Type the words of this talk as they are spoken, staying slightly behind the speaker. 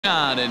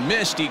On and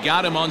missed. He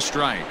got him on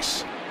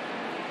strikes.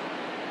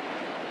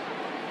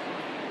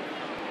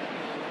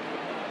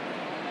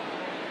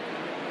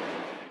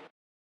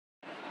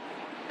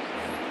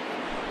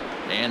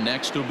 And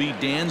next will be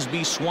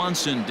Dansby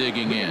Swanson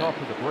digging in. Off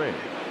of the bridge.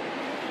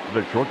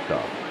 The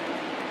shortstop,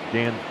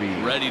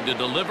 Dansby. Ready to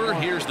deliver.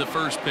 Here's the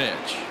first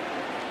pitch.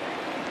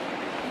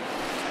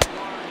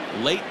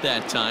 Late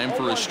that time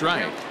for a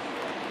strike.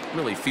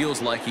 Really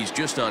feels like he's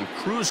just on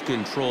cruise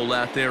control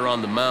out there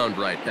on the mound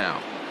right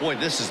now. Boy,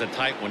 this is a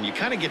tight one. You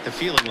kind of get the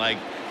feeling like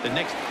the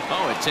next.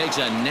 Oh, it takes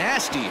a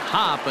nasty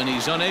hop, and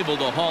he's unable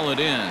to haul it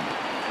in.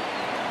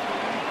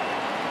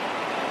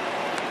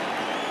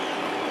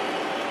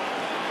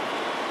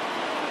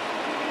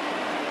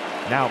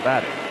 Now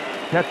batting,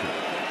 catcher,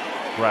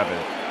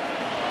 Travis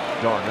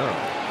d'Arnaud.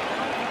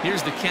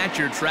 Here's the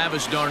catcher,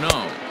 Travis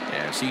d'Arnaud,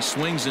 as he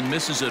swings and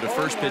misses at a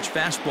first pitch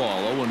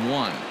fastball,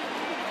 0-1.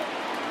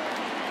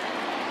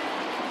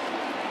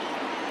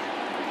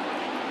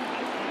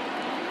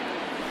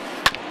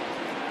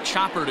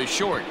 Chopper to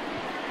short.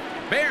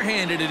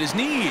 Barehanded at his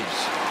knees.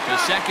 To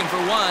second for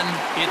one.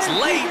 It's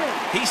late.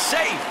 He's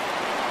safe.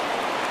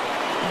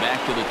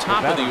 Back to the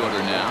top of the order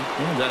now.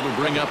 And that'll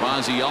bring up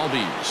Ozzie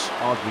Albies.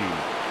 Ozzie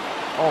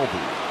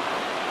Albies.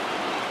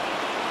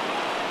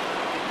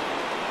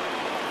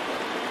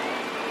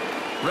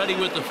 Ready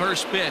with the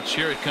first pitch.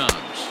 Here it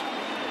comes.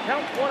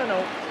 Count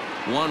 1-0.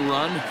 1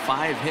 run,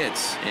 5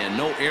 hits, and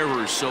no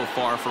errors so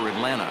far for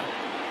Atlanta.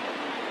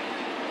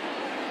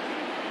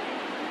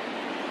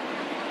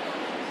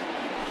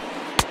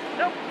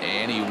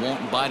 And he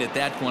won't bite at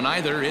that one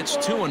either. It's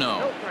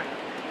 2-0.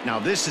 Now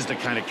this is the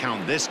kind of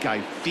count this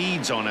guy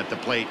feeds on at the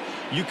plate.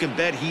 You can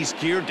bet he's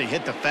geared to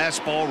hit the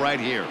fastball right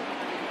here.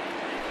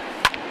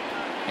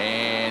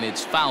 And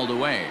it's fouled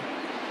away.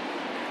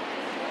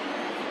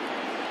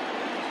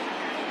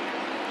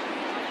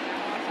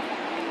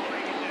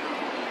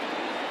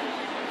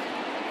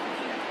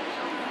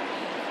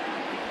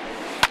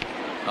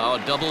 Oh,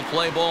 double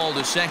play ball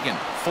to second.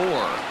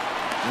 4.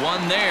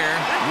 1 there.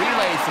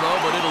 Relay throw,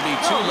 but it'll be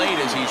too late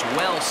as he's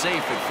well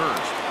safe at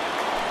first.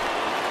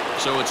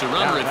 So it's a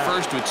runner at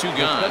first with 2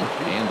 gone.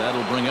 And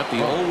that'll bring up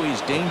the always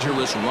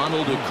dangerous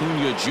Ronald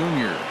Acuna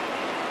Jr.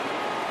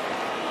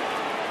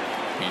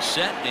 He's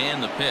set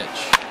and the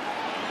pitch.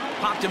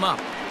 Popped him up.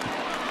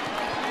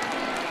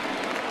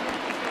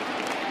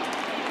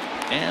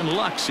 And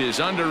Lux is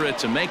under it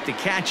to make the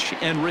catch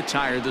and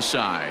retire the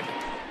side.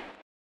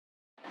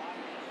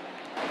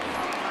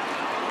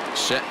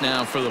 Set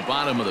now for the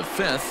bottom of the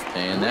 5th,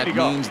 and that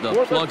means the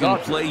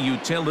plug-and-play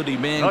utility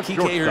man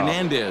Kike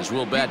Hernandez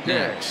will bat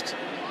next.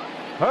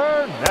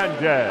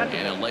 Hernandez.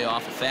 And he'll lay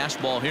off a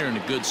fastball here in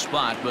a good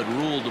spot, but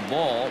ruled the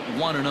ball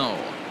 1-0.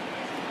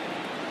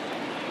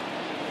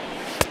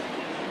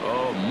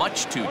 Oh,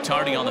 much too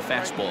tardy on the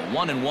fastball.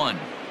 1-1.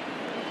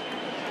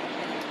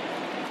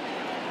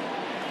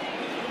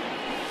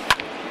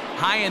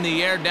 High in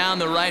the air down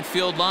the right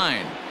field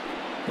line,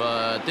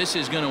 but this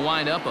is going to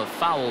wind up a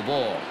foul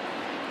ball.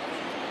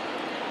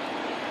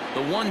 The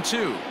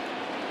 1-2.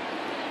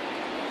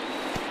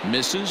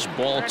 Misses,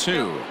 ball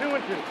 2.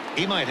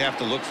 He might have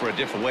to look for a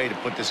different way to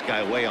put this guy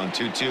away on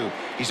 2-2.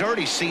 He's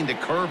already seen the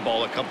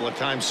curveball a couple of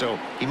times, so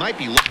he might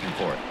be looking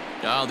for it.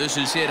 Oh, this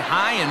is hit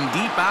high and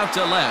deep out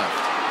to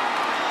left.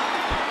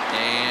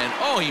 And,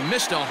 oh, he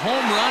missed a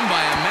home run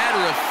by a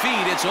matter of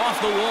feet. It's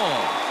off the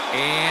wall.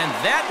 And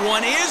that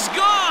one is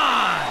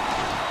gone.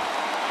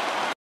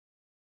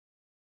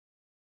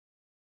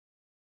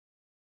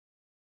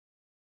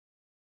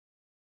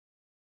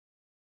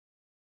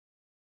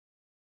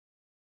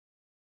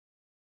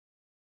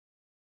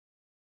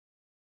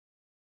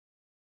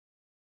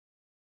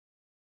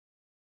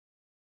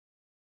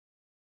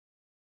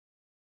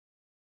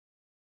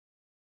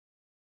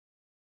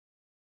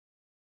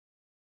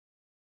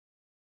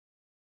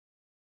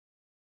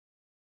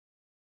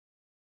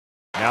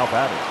 Now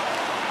batting,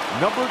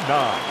 number 9.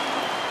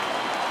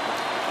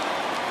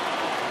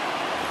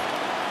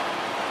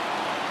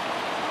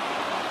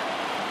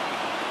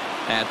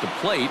 At the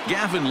plate,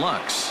 Gavin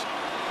Lux.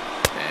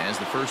 As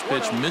the first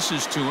pitch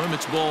misses to him,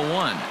 it's ball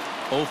 1.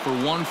 0 for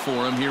 1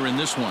 for him here in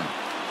this one.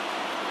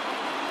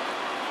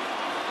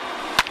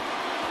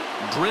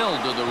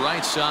 Drilled to the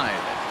right side.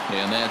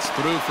 And that's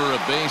through for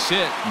a base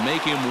hit.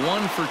 Make him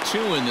 1 for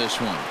 2 in this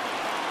one.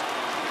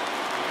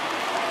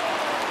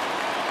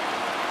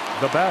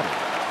 The batter,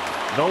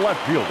 the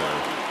left fielder,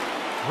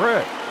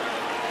 Chris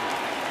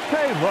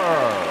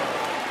Taylor.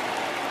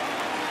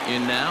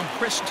 In now,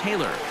 Chris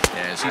Taylor,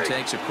 as he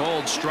takes a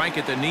called strike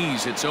at the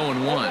knees. It's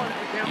 0-1.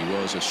 He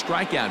was a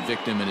strikeout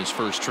victim in his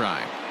first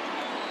try.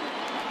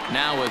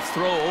 Now a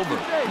throw over,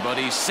 but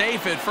he's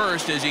safe at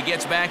first as he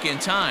gets back in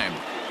time.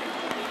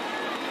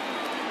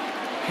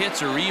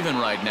 Hits are even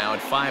right now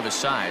at 5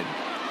 aside.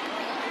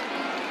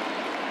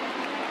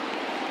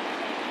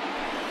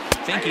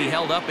 Think he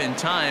held up in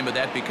time, but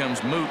that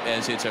becomes moot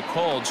as it's a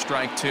called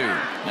strike 2.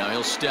 Now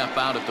he'll step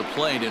out at the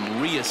plate and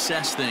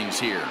reassess things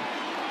here.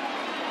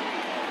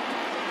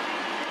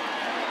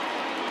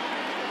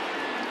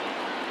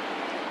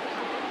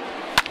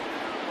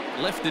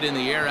 Lifted in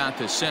the air out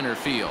to center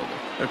field.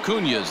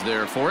 Acuna's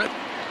there for it.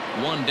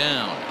 One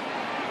down.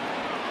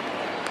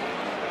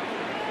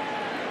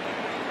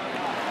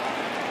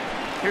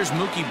 Here's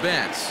Mookie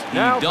Betts. He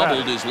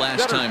doubled his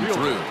last time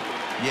through.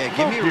 Yeah,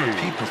 give me a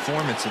repeat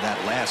performance of that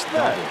last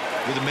double.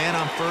 With a man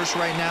on first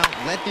right now,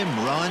 let him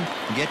run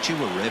and get you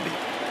a ribby.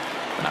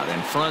 Out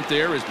in front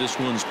there as this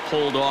one's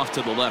pulled off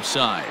to the left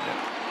side.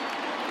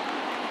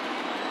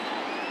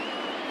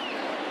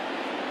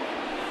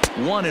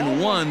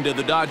 1-1 to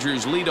the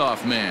Dodgers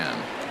leadoff man.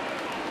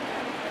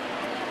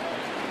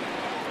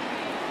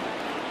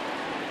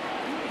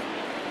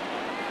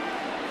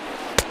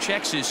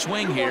 Checks his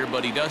swing here,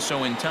 but he does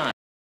so in time.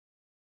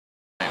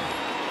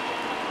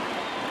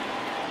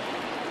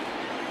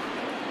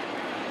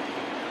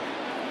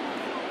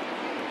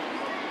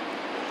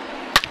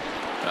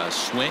 A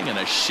swing and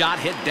a shot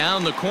hit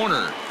down the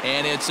corner,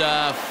 and it's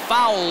a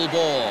foul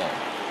ball.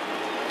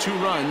 2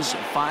 runs,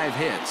 5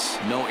 hits,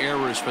 no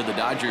errors for the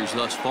Dodgers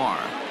thus far.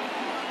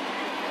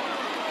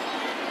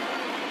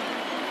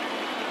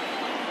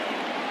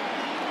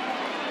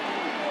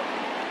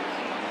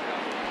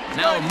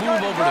 Now a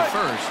move over to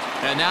first,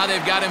 and now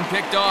they've got him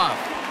picked off.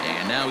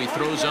 And now he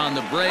throws on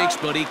the brakes,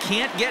 but he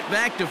can't get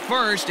back to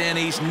first, and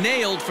he's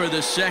nailed for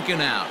the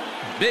second out.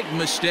 Big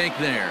mistake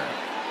there.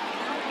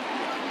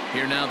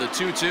 Here now the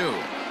 2-2.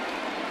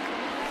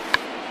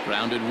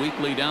 Grounded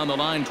weakly down the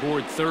line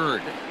toward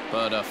third,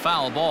 but a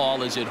foul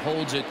ball as it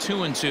holds it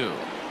 2-2.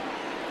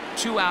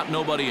 2 out,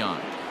 nobody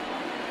on.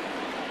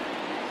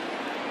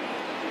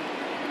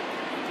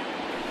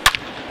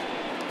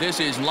 This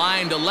is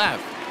line to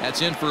left.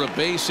 That's in for a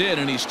base hit,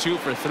 and he's 2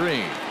 for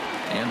 3.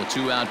 And the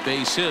 2-out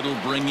base hit will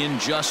bring in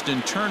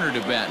Justin Turner to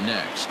bat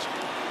next.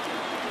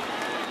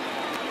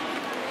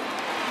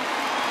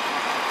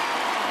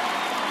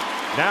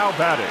 Now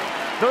batting,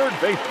 third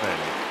baseman,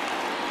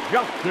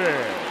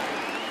 Justin.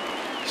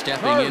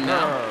 Stepping in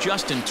now,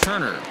 Justin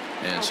Turner,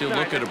 as he'll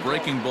look at a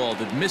breaking ball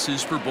that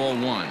misses for ball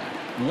 1.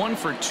 1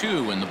 for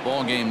 2 in the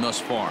ball game thus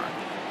far.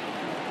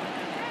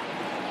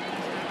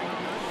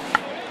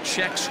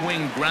 Check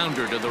swing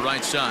grounder to the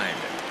right side,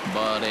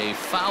 but a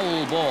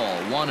foul ball.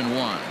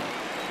 1-1.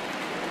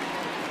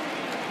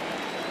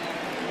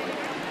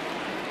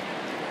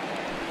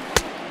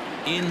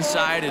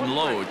 Inside and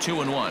low.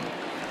 2-1.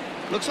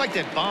 Looks like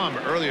that bomb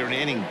earlier in the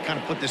inning kind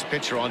of put this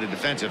pitcher on the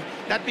defensive.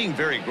 Not being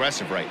very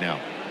aggressive right now.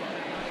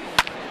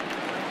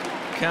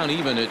 Count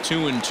even at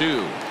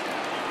 2-2.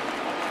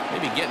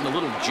 Maybe getting a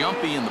little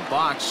jumpy in the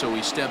box, so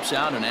he steps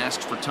out and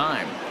asks for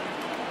time.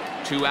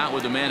 2 out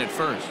with the man at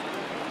first.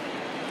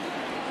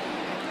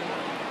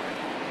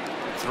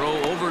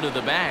 Throw over to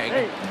the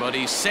bag, but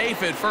he's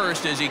safe at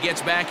first as he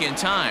gets back in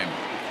time.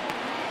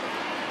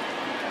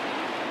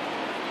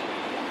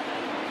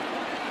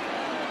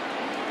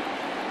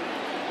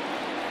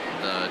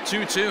 The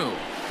 2-2.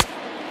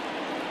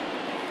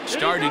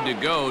 Started to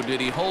go. Did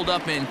he hold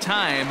up in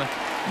time?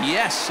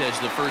 Yes, says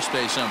the first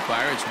base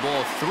umpire. It's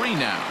ball 3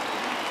 now.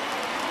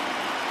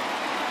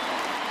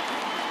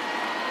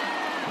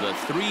 The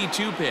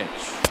 3-2 pitch.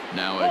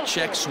 Now a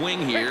check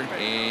swing here,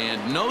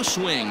 and no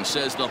swing,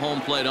 says the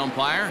home plate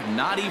umpire.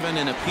 Not even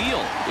an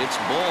appeal. It's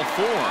ball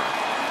 4.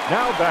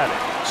 Now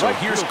batting. So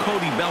here's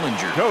Cody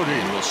Bellinger.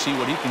 And we'll see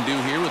what he can do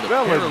here with a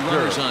pair of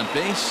runners on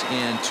base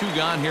and 2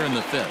 gone here in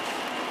the 5th.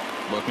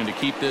 Looking to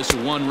keep this a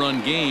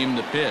 1-run game.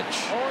 The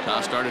pitch.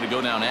 Toss started to go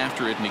down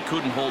after it, and he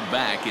couldn't hold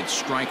back. It's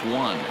strike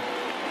 1.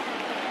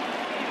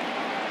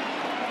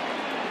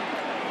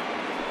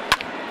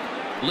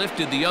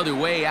 Lifted the other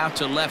way out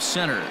to left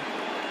center.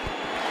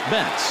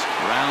 Betts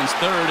rounds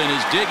third and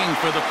is digging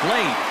for the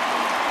plate.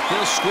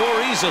 He'll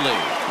score easily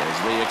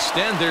as they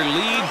extend their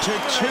lead to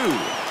 2.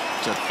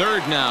 To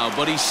third now,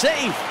 but he's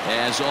safe.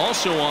 As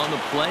also on the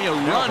play, a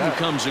run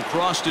comes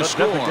across to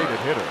score.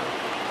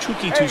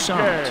 Touki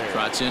Toussaint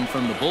trots in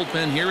from the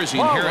bullpen here as he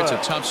inherits a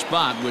tough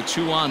spot with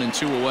 2 on and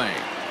 2 away.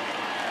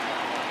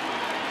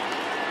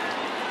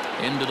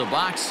 Into the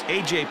box,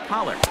 A.J.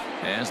 Pollock,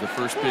 as the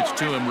first pitch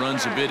to him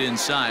runs a bit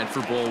inside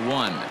for ball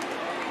 1.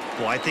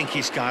 Well, I think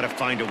he's got to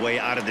find a way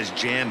out of this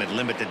jam and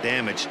limit the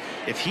damage.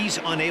 If he's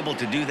unable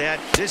to do that,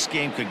 this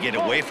game could get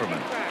away from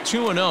him.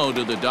 2-0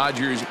 to the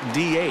Dodgers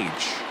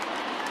DH.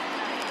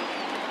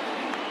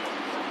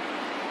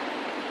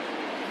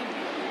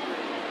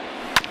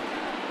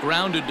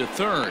 Grounded to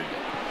third.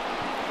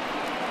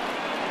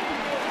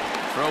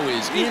 Throw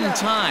is in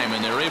time,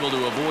 and they're able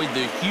to avoid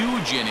the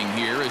huge inning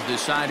here as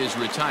this side is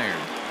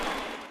retired.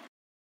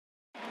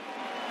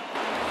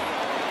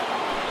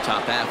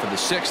 Top half of the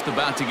 6th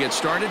about to get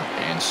started,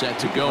 and set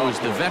to go is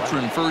the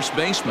veteran first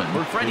baseman,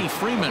 Freddie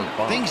Freeman.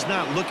 Things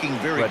not looking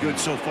very good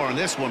so far in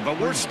this one, but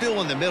we're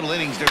still in the middle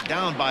innings. They're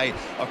down by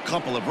a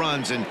couple of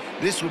runs, and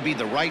this would be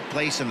the right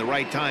place and the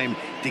right time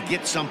to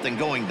get something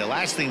going. The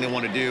last thing they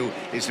want to do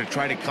is to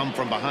try to come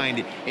from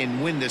behind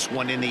and win this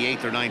one in the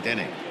 8th or 9th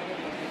inning.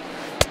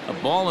 A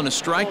ball and a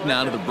strike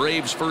now to the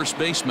Braves first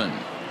baseman.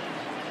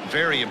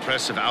 Very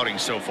impressive outing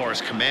so far.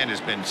 His command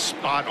has been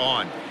spot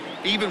on.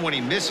 Even when he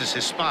misses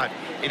his spot,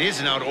 it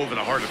isn't out over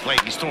the heart of the plate.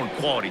 He's throwing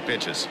quality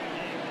pitches.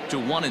 to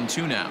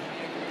 1-2 now.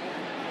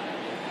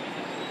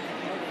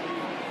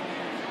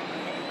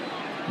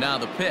 Now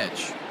the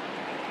pitch.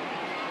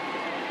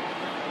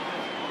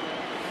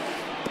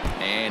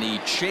 And he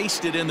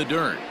chased it in the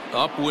dirt.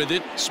 Up with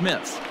it,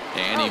 Smith.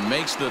 And he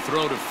makes the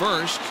throw to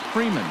first.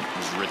 Freeman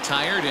is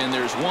retired, and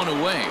there's one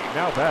away.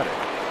 Now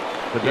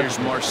batting. Here's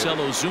Marcell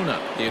Ozuna.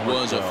 It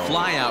was a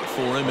flyout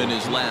for him in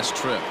his last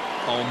trip.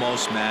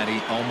 Almost, Matty.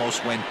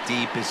 Almost went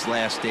deep his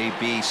last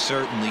AB.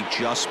 Certainly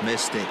just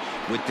missed it.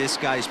 With this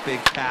guy's big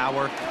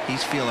power,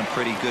 he's feeling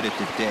pretty good at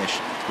the dish.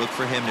 Look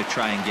for him to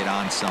try and get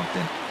on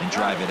something and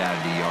drive it out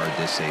of the yard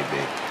this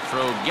AB.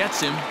 Throw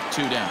gets him,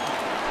 2 down.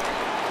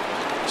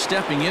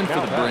 Stepping in for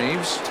the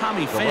Braves,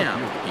 Tommy Pham.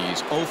 He's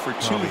 0 for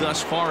 2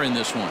 thus far in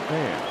this one.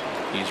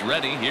 He's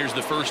ready. Here's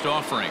the first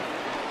offering.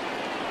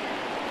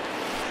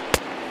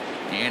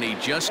 And he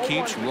just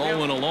keeps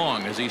rolling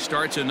along as he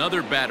starts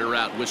another batter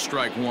out with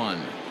strike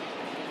 1.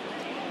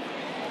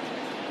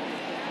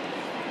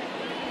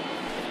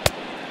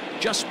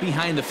 Just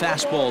behind the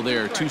fastball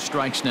there, 2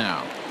 strikes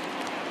now.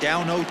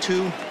 Down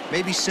 0-2,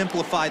 maybe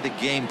simplify the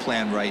game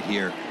plan right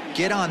here.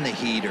 Get on the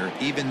heater,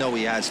 even though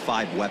he has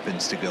 5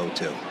 weapons to go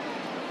to.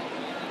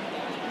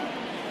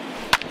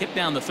 Hit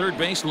down the third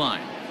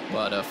baseline,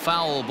 but a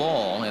foul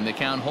ball, and the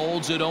count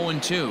holds at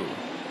 0-2.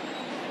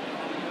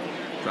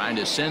 Trying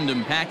to send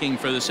him packing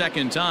for the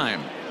second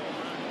time.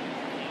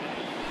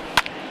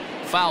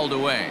 Fouled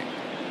away.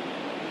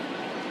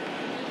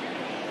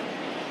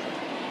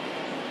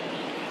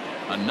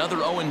 Another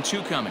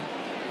 0-2 coming.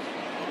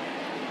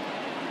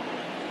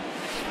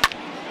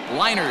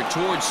 Liner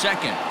towards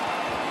second.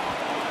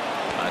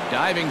 A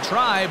diving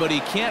try, but he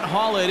can't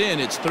haul it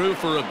in. It's through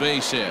for a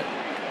base hit.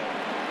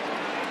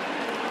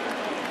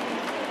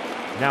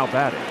 Now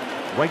batting,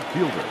 right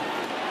fielder,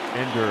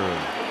 Ender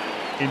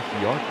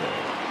Inciarte.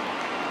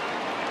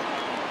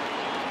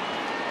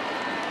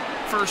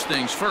 First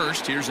things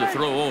first, here's a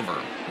throw over,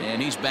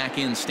 and he's back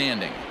in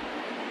standing.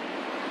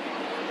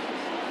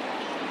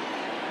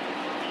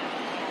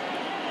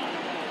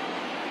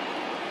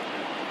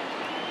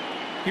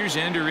 Here's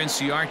Ender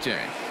Inciarte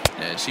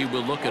as he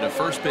will look at a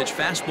first pitch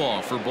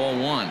fastball for ball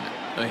 1.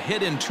 A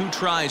hit in 2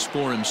 tries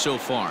for him so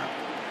far.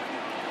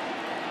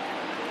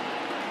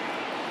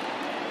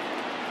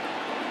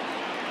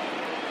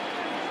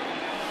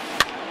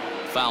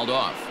 Fouled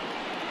off.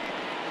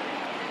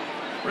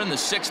 We're in the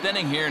 6th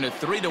inning here in a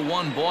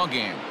 3-1 ball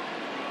game.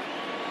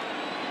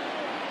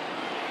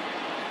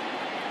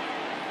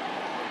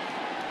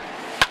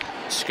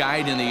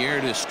 Skied in the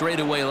air to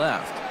straightaway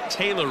left.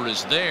 Taylor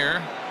is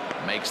there,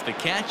 makes the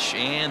catch,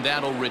 and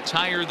that'll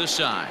retire the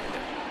side.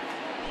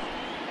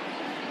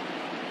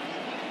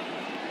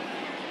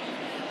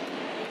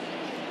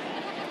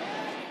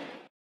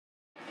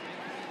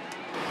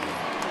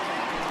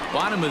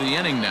 Bottom of the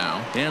inning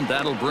now, and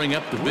that'll bring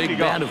up the big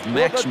bat of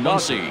Max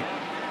Muncy.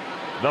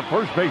 The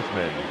first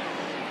baseman,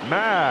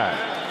 Max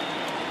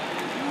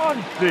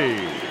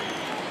Muncy.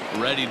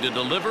 Ready to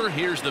deliver.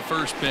 Here's the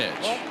first pitch.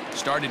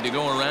 Started to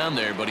go around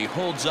there, but he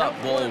holds up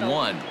ball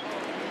 1.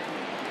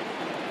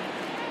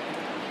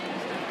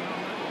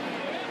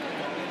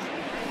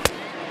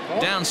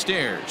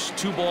 Downstairs,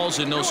 2 balls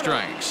and no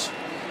strikes.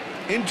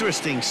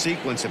 Interesting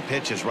sequence of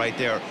pitches right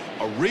there.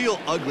 A real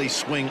ugly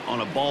swing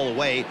on a ball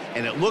away,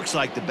 and it looks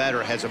like the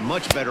batter has a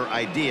much better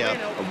idea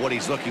of what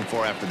he's looking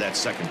for after that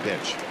second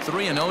pitch.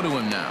 3-0 to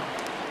him now.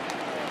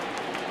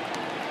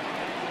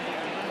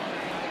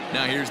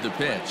 Now here's the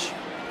pitch.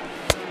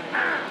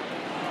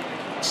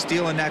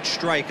 Stealing that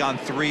strike on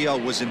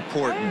 3-0 was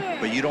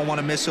important, but you don't want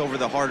to miss over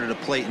the heart of the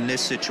plate in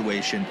this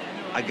situation.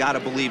 I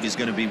gotta believe he's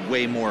going to be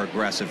way more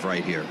aggressive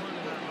right here.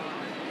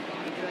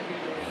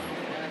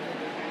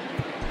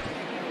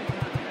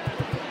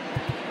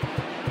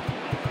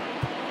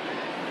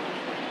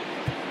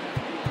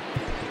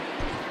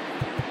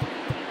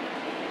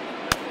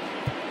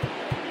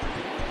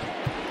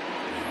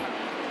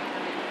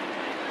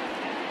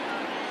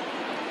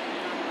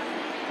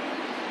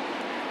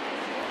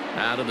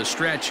 Out of the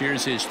stretch,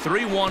 here's his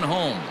 3-1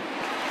 home.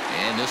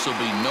 And this will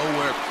be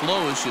nowhere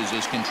close as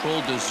his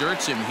control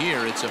deserts him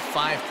here. It's a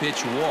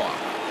 5-pitch walk.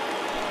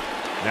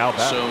 Now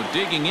so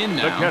digging in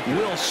now,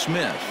 Will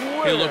Smith.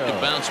 He'll look to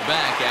bounce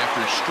back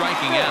after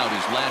striking out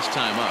his last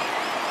time up.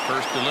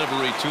 First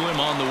delivery to him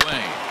on the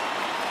way.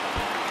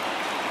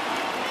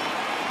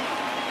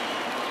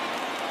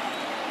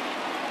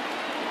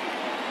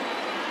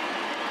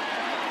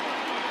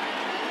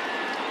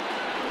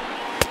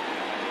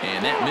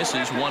 And that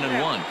misses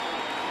 1-1.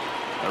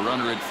 A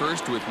runner at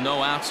first with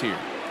no outs here.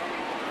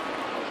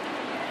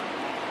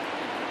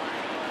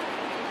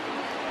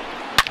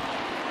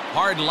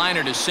 Hard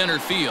liner to center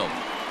field.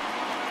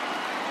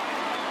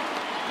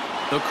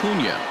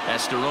 Acuna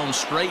has to roam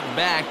straight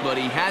back, but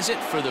he has it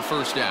for the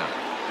first out.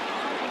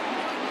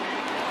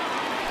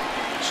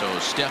 So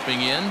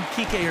stepping in,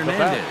 Kike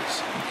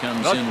Hernandez. He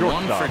comes in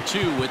 1 for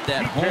 2 with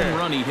that home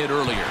run he hit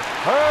earlier.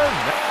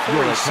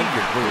 Corey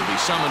Seager will be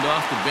summoned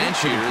off the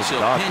bench here as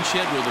he'll pinch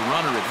hit with a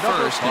runner at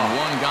first and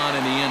 1 gone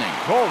in the inning.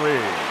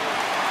 Corey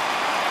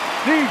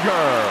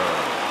Seager.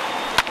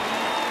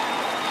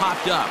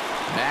 popped up.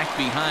 Back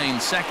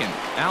behind second.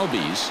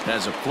 Albies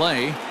has a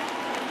play.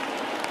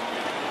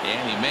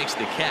 And he makes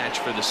the catch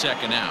for the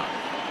second out.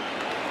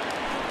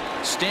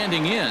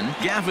 Standing in,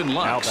 Gavin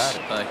Lux.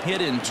 A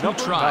hit in 2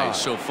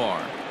 tries so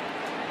far.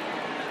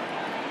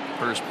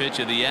 First pitch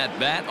of the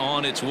at-bat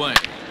on its way.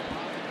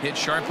 Hit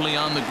sharply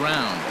on the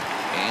ground.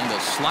 And a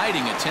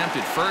sliding attempt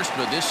at first,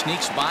 but this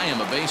sneaks by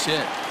him, a base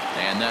hit.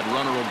 And that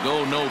runner will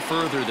go no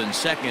further than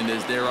second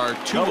as there are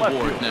 2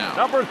 aboard now.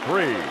 Number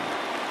 3,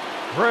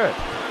 Chris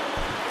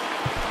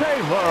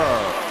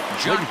Taylor.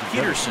 Jock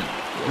Peterson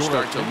will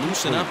start to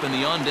loosen up in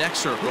the on-deck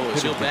circle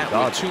as he'll bat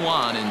with 2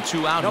 on and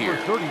 2 out Number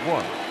here.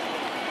 31,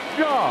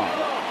 Jock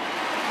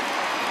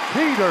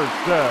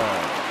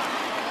Peterson.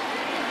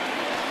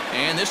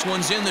 And this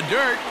one's in the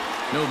dirt.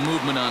 No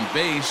movement on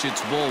base.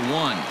 It's ball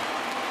 1.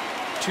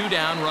 2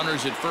 down,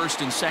 runners at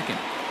first and second.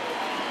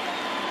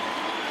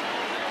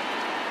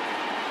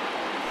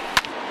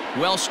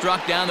 Well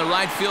struck down the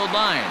right field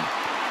line.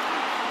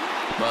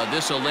 But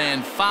this will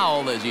land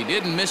foul as he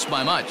didn't miss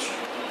by much.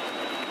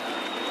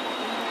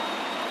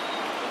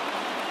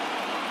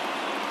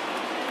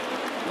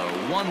 The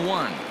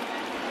 1-1.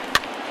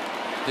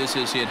 This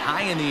is hit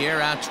high in the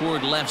air out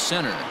toward left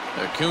center.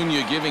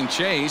 Acuna giving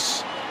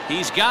chase.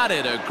 He's got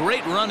it. A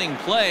great running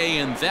play,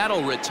 and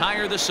that'll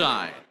retire the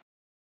side.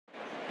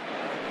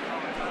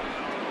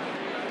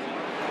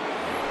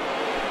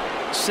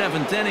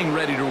 Seventh inning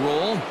ready to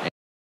roll.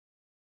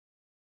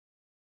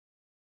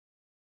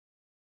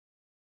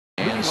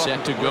 And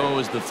set to go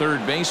is the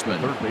third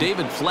baseman,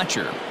 David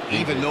Fletcher.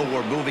 Even though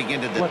we're moving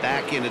into the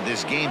back end of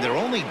this game, they're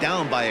only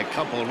down by a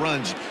couple of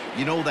runs.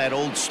 You know that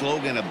old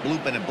slogan, a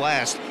bloop and a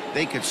blast?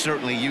 They could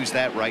certainly use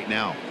that right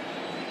now.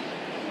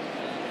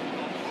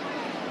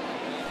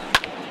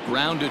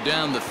 Grounded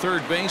down the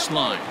third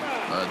baseline.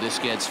 This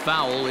gets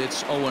foul.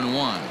 It's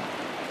 0-1.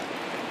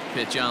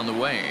 Pitch on the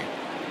way.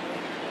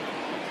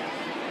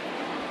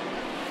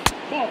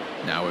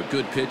 Now a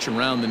good pitch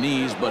around the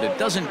knees, but it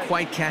doesn't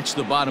quite catch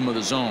the bottom of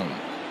the zone.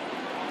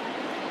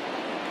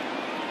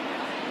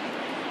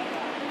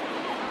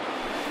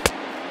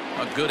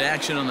 A good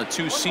action on the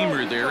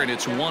 2-seamer there, and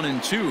it's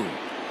 1-2.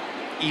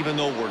 Even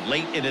though we're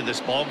late into this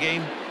ball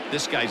game,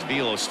 this guy's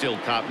velo is still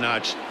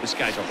top-notch. This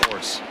guy's a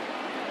horse.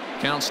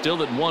 Count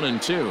still at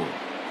 1-2.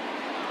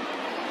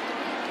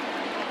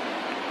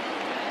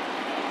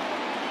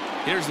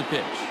 Here's the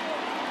pitch.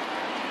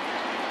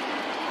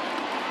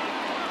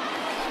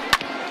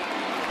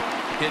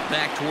 Hit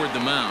back toward the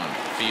mound.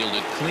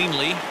 Fielded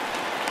cleanly.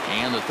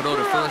 And the throw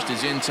to first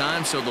is in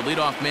time, so the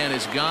leadoff man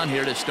is gone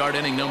here to start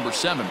inning number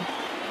 7.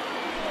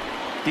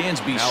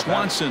 Dansby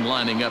Swanson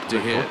lining up to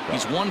hit.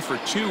 He's 1 for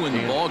 2 in the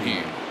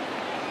ballgame.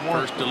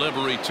 First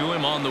delivery to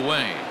him on the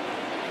way.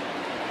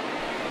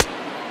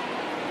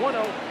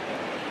 1-0.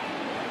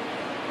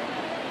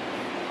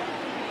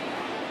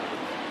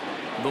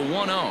 The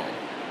 1-0.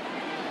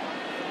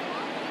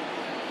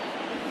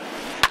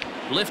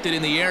 Lifted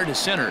in the air to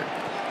center.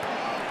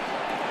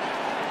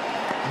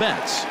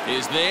 Betts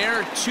is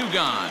there. 2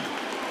 gone.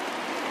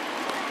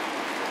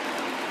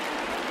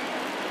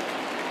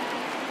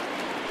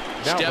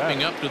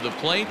 Stepping up to the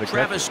plate,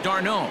 Travis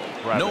d'Arnaud.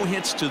 No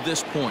hits to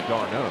this point.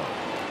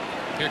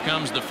 Here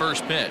comes the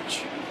first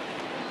pitch.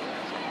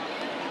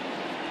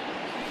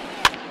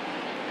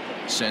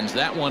 Sends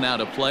that one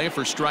out of play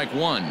for strike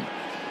 1.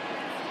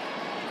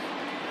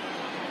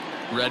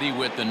 Ready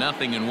with the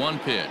 0-1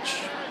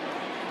 pitch.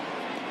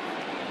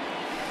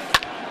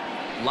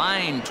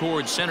 Line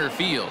towards center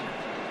field.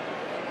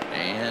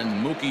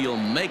 And Mookie will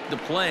make the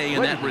play,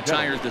 and that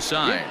retires the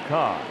side.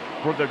 Time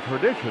for the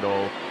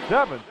traditional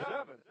 7th.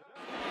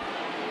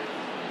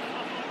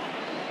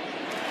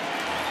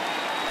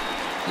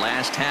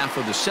 Last half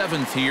of the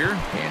 7th here,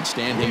 and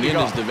standing in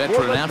is the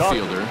veteran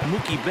outfielder,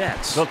 Mookie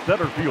Betts. The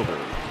center fielder,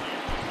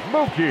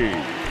 Mookie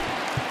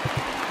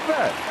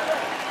Betts.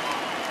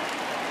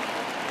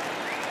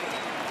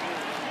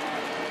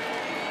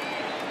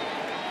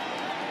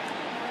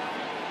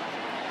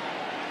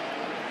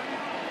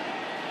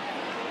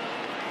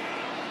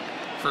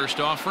 First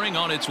offering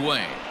on its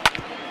way.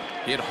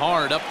 Hit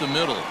hard up the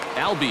middle.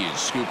 Albies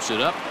scoops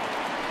it up.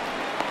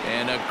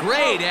 And a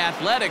great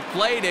athletic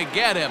play to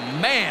get him.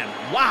 Man,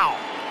 wow.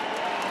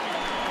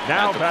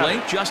 Now at the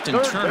plate, Justin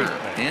Turner.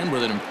 And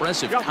with an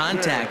impressive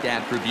contact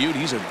attribute,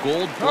 he's a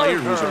gold player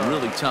who's a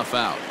really tough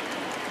out.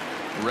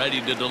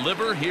 Ready to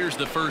deliver. Here's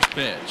the first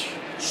pitch.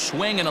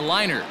 Swing and a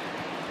liner.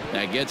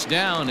 That gets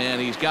down, and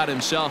he's got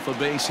himself a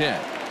base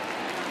hit.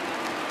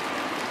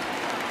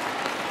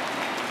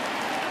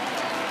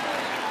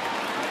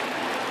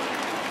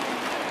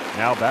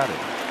 Now batting,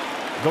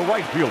 the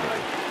right fielder,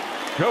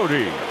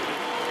 Cody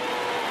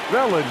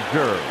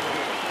Bellinger.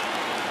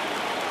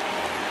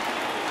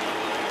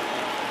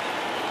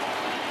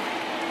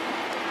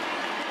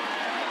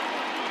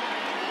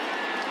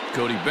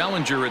 Cody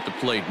Bellinger at the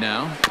plate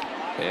now.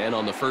 And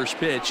on the first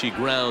pitch, he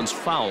grounds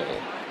foul.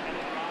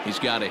 He's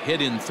got a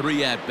hit in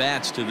 3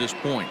 at-bats to this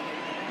point.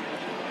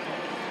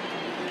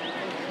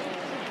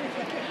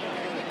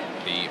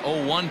 The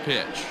 0-1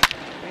 pitch.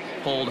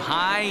 Pulled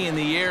high in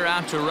the air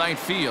out to right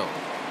field.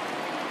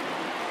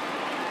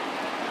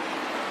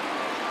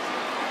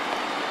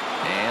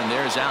 And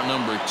there's out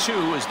number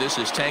 2 as this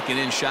is taken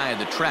in shy of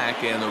the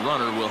track, and the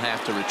runner will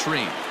have to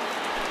retreat.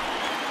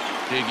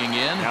 Digging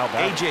in,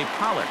 A.J.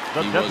 Pollock.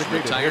 He was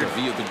retired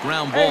via the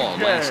ground ball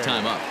last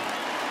time up.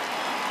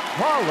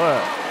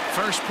 Pollock.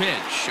 First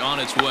pitch on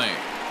its way.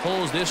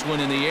 Pulls this one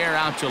in the air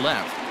out to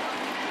left.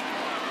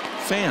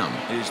 Pham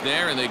is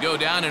there, and they go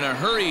down in a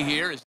hurry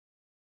here.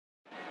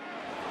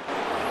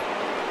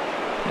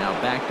 Now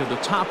back to the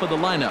top of the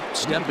lineup.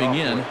 Stepping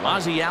in,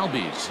 Ozzie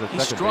Albies. He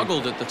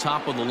struggled at the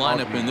top of the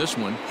lineup in this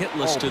one,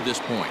 hitless to this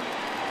point.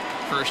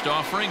 First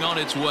offering on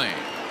its way.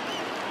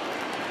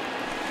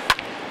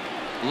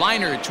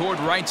 Liner toward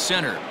right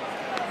center.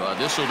 But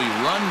this will be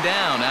run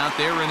down out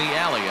there in the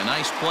alley. A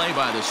nice play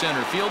by the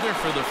center fielder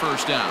for the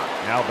first out.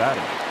 Now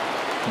batting.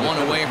 One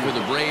away for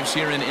the Braves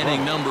here in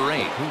inning number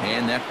 8.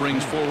 And that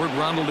brings forward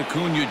Ronald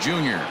Acuna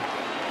Jr.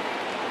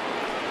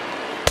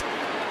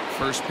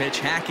 First pitch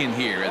hack in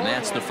here, and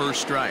that's the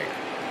first strike.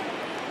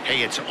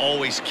 Hey, it's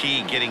always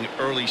key getting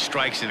early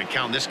strikes in a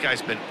count. This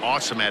guy's been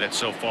awesome at it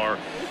so far.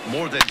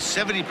 More than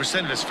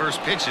 70% of his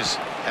first pitches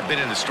have been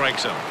in the strike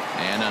zone.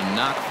 And a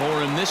knock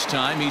for him this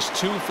time. He's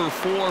 2 for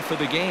 4 for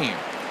the game.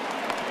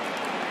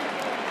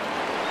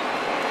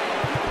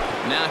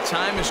 Now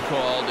time is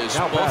called as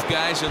both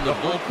guys in the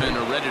bullpen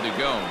are ready to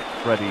go.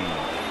 Freddie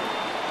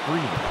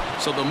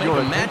Freeman. So they'll make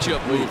a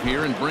matchup move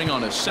here and bring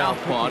on a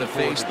southpaw to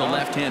face the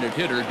left-handed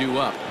hitter due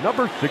up.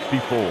 Number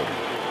 64,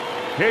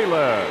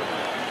 Caleb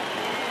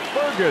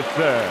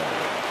Ferguson.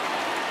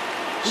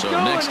 So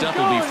next up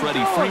will be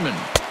Freddie Freeman.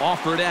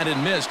 Offered at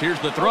and missed. Here's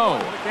the throw.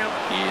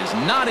 He is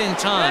not in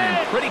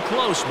time. Pretty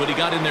close, but he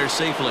got in there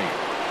safely.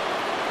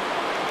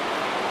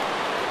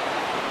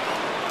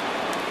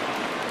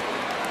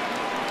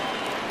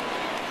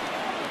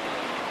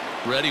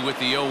 Ready with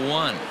the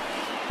 0-1.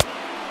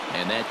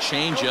 And that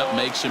changeup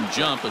makes him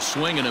jump. A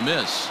swing and a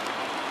miss.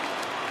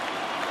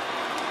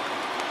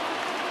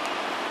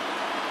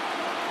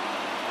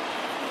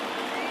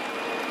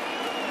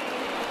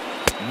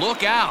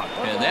 Look out,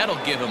 and that'll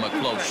give him a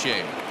close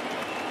shave.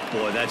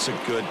 Boy, that's a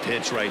good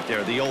pitch right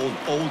there. The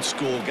old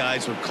school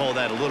guys would call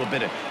that a little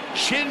bit of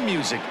chin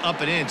music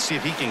up and in. See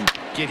if he can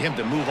get him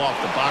to move off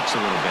the box a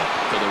little bit.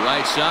 To the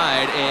right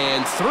side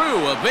and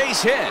through, a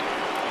base hit.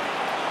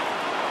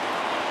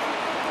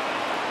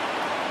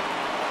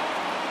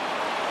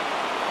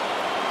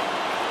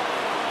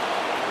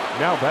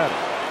 Now batting,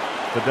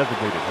 the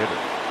designated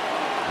hitter,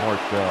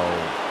 Marcell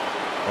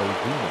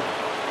Ozuna.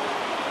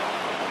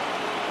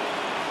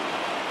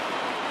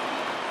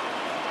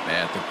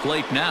 At the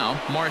plate now,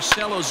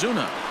 Marcell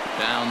Ozuna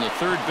down the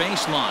third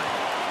baseline.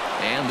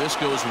 And this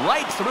goes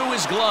right through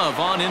his glove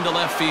on into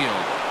left field.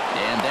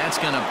 And that's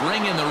going to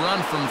bring in the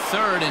run from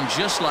third, and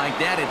just like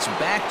that, it's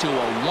back to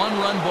a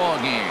one-run ball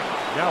game.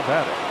 Now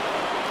batting,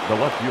 the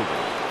left fielder,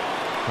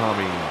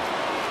 Tommy.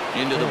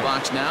 Into the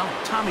box now,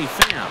 Tommy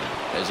Pham,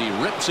 as he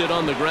rips it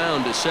on the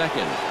ground to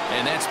second.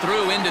 And that's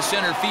through into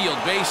center field.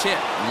 Base hit.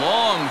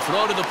 Long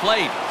throw to the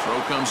plate. Throw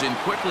comes in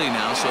quickly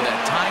now, so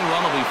that tying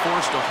run will be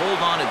forced to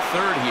hold on at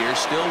third here,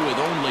 still with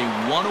only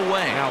one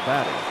away. Now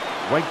batting,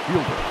 right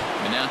fielder.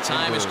 And now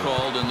time is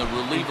called, and the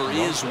reliever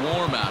is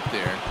warm out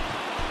there.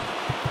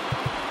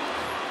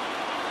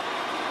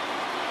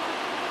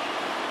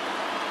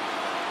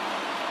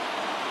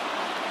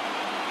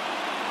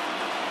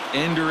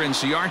 Ender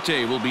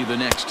Inciarte will be the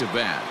next to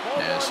bat,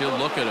 as he'll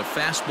look at a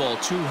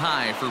fastball too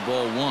high for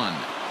ball 1.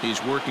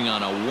 He's working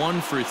on a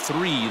 1 for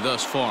 3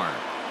 thus far.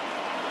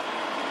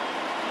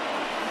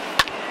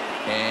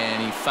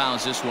 And he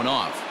fouls this one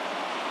off.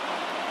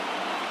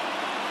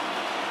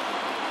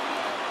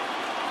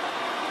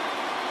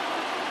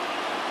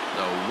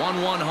 The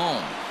 1-1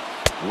 home.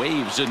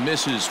 Waves and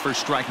misses for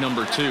strike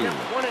number 2.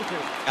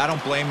 I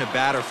don't blame the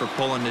batter for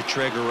pulling the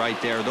trigger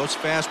right there. Those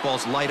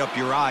fastballs light up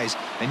your eyes,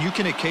 and you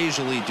can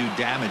occasionally do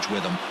damage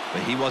with them,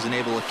 but he wasn't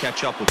able to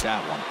catch up with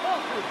that one.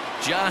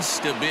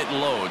 Just a bit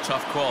low.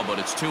 Tough call, but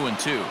it's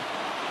 2-2.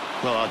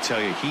 Well, I'll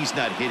tell you, he's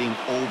not hitting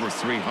over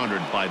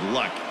 300 by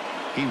luck.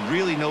 He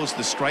really knows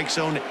the strike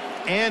zone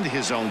and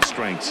his own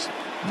strengths.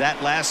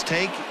 That last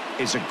take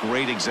is a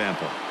great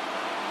example.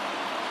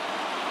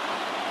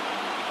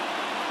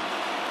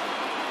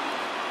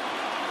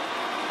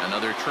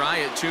 Another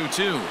try at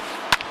 2-2.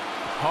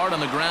 Hard on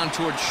the ground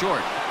toward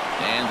short.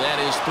 And that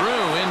is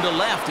through into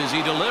left as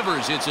he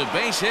delivers. It's a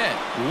base hit.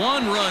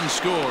 1 run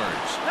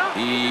scores.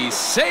 He's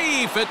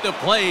safe at the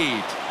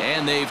plate.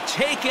 And they've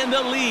taken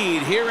the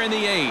lead here in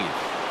the 8th.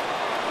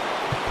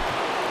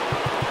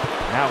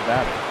 Now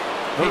batting,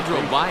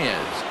 Pedro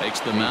Baez takes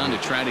the mound to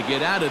try to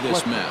get out of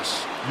this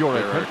mess.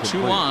 There are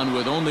 2 on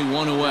with only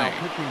 1 away.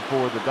 now pitching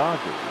for the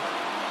Dodgers,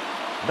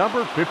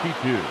 number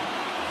 52,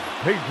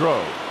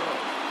 Pedro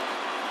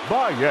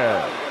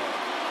Baez.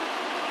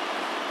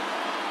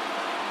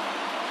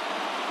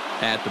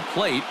 At the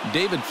plate,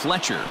 David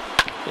Fletcher.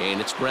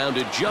 And it's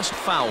grounded just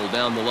foul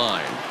down the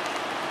line.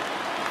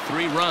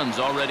 3 runs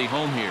already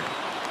home here.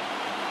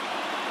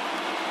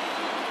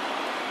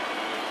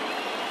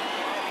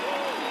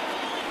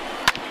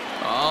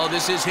 Oh,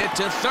 this is hit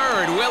to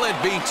third. Will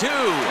it be 2?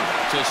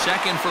 To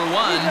second for 1.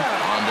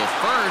 On to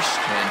first.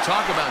 And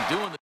talk about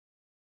doing the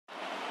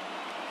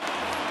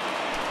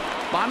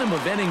bottom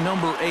of inning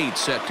number 8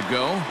 set to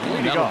go.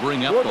 And that'll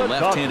bring up the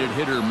left-handed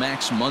hitter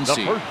Max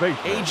Muncy.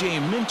 A.J.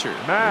 Minter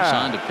is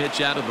on to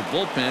pitch out of the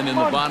bullpen in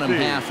the bottom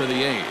half of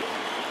the 8th.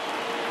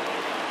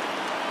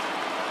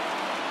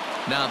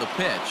 Now the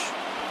pitch.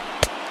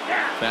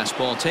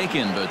 Fastball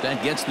taken, but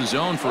that gets the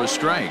zone for a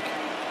strike.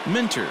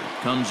 Minter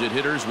comes at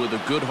hitters with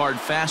a good hard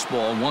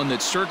fastball, one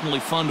that's certainly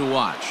fun to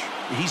watch.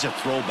 He's a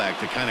throwback,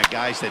 the kind of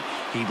guys that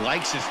he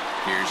likes his...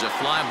 Here's a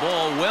fly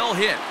ball, well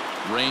hit.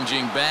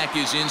 Ranging back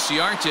is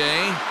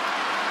Inciarte.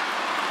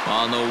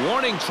 On the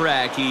warning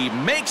track, he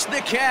makes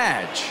the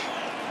catch.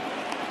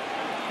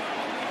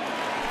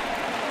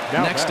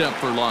 Next up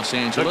for Los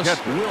Angeles,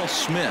 Will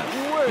Smith.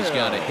 He's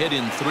got a hit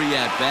in 3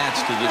 at-bats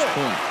to this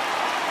point.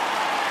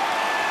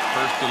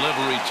 First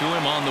delivery to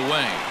him on the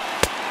way.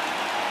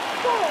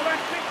 Oh,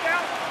 that's kicked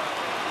out.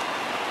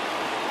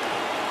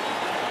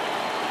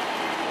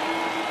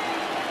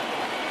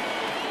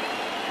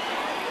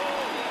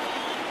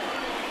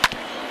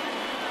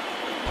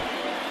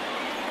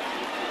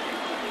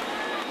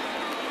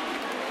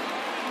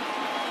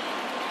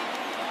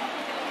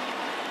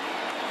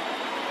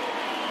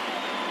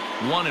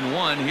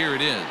 1-1, here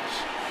it is.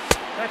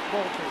 That's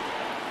ball 2.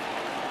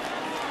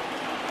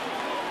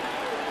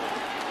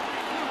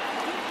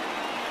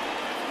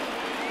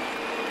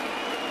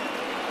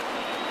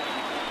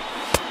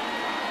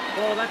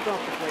 Oh, that's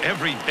off the plate.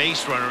 Every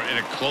base runner in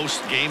a close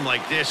game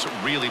like this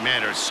really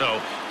matters,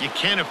 so you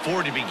can't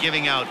afford to be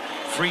giving out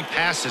free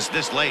passes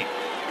this late.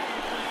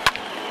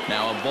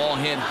 Now a ball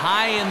hit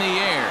high in the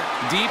air,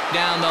 deep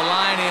down the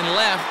line in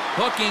left,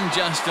 hooking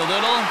just a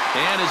little.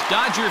 And as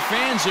Dodger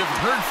fans have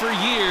heard for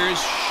years,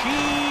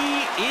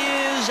 she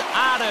is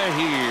out of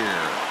here.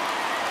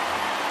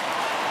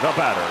 The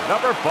batter,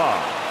 number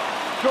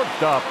 5,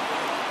 shortstop,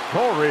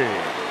 Corey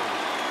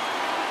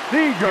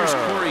Seager. Here's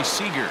Corey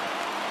Seager.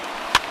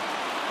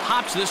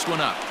 Pops this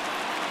one up.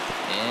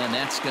 And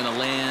that's going to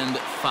land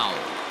foul.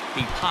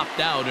 He popped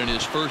out in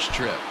his first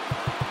trip.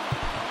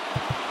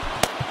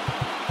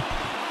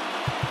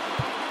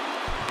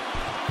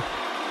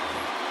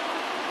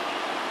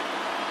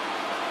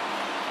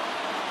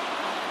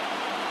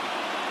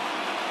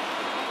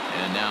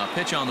 And now a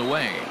pitch on the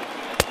way.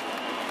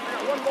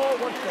 1 ball,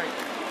 1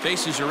 strike.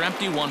 Bases are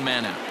empty, 1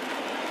 man out.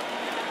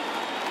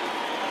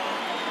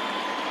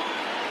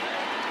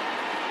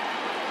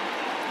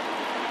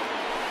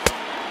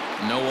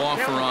 No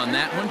offer on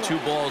that one. 2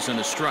 balls and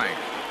a strike.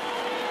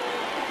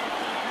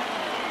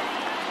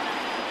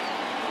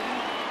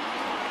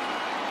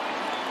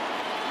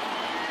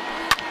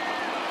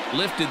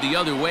 Lifted the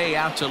other way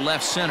out to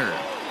left center.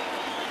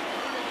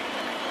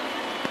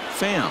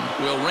 Pham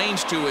will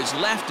range to his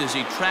left as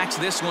he tracks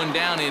this one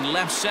down in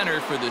left center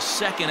for the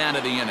 2nd out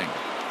of the inning.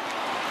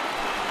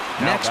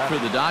 Next for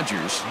the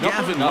Dodgers,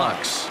 Gavin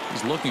Lux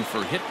is looking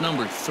for hit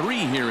number 3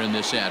 here in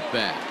this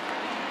at-bat.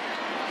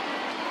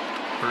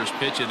 First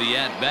pitch of the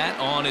at-bat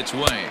on its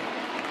way.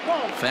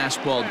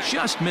 Fastball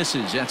just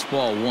misses. That's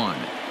ball 1.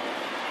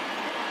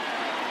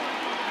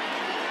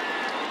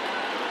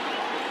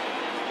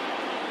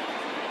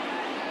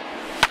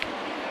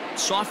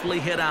 Softly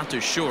hit out to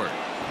short.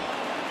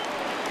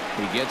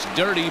 He gets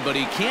dirty, but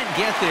he can't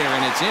get there,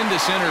 and it's into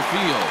center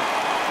field.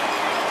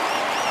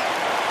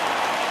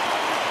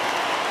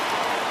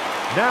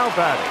 Now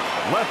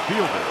batting, left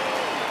fielder,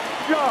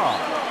 Joc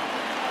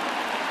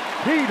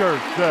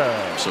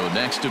Pederson. So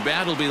next to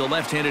bat will be the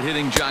left-handed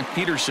hitting Joc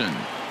Pederson,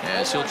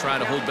 as he'll try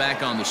to hold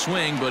back on the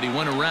swing, but he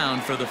went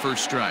around for the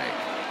first strike.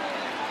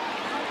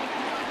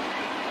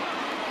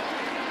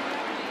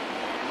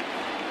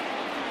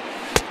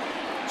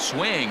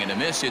 Swing and a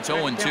miss. It's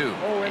 0-2.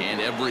 And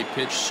every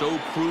pitch so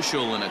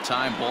crucial in a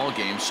tie ball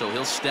game, so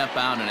he'll step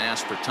out and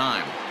ask for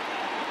time.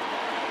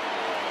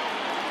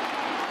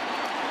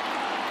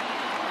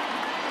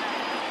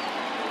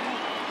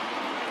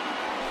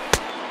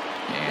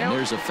 And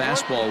there's a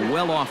fastball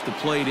well off the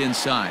plate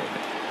inside.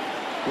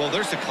 Well,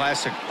 there's the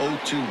classic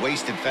 0-2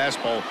 wasted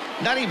fastball.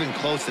 Not even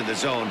close to the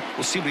zone.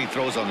 We'll see what he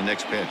throws on the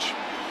next pitch.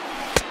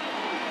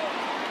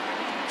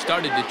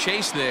 Started to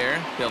chase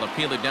there. They'll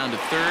appeal it down to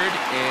third,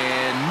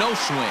 and no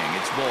swing.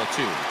 It's ball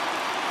 2.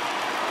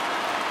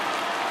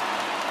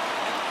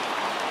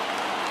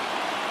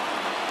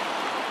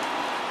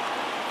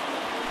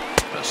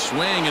 A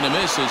swing and a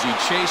miss as he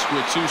chased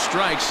with 2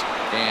 strikes,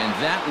 and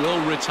that will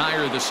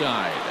retire the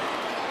side.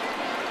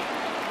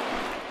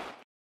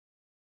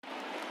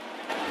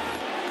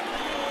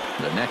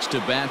 The next to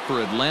bat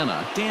for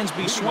Atlanta,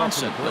 Dansby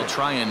Swanson. They'll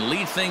try and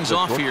lead things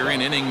off here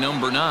in inning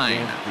number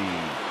 9.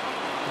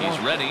 He's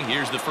ready.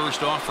 Here's the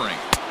first offering.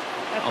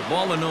 A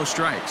ball and no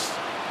strikes.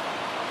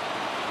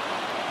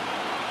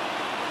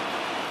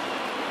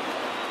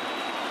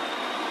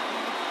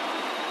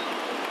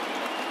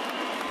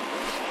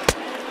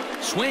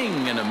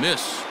 Swing and a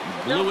miss.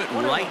 Blew it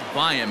right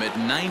by him at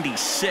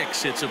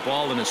 96. It's a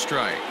ball and a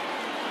strike.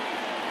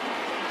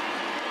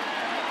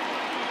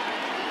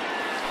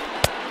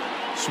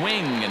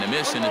 Swing and a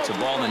miss, and it's a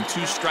ball and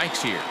 2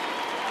 strikes here.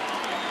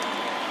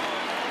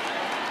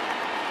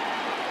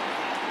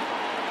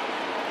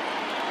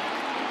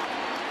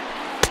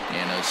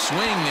 And a swing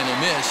and a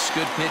miss.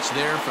 Good pitch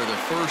there for the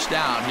first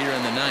out here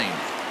in the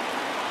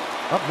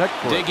 9th. Up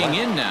next, digging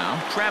in now,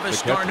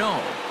 Travis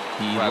d'Arnaud.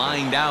 He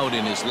lined out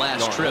in his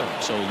last trip,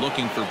 so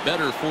looking for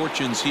better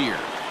fortunes here.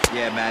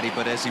 Yeah, Matty,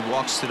 but as he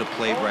walks to the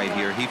plate right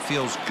here, he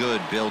feels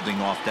good building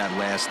off that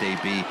last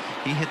AB.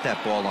 He hit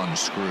that ball on the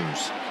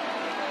screws.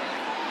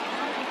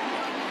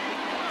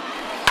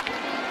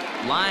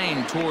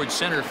 Line towards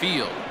center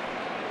field.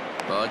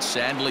 But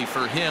sadly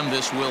for him,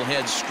 this will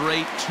head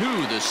straight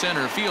to the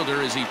center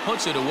fielder as he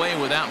puts it away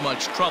without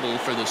much trouble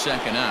for the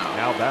second out.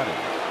 Now batting.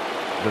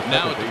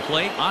 Now at the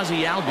plate,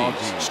 Ozzie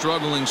Albies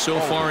struggling so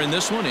far in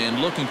this one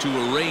and looking to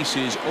erase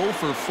his 0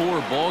 for 4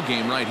 ball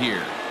game right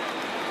here.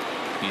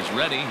 He's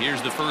ready.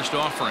 Here's the first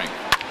offering.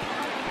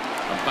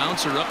 A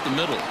bouncer up the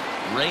middle.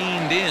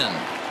 Reined in.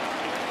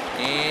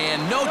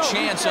 And no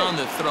chance on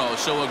the throw.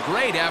 So a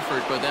great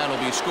effort, but that'll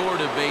be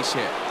scored a base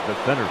hit. The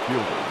center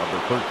fielder, number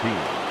 13,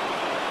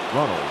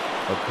 Ronald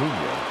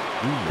Acuna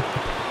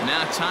Jr.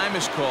 Now time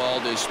is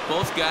called as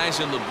both guys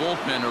in the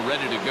bullpen are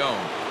ready to go.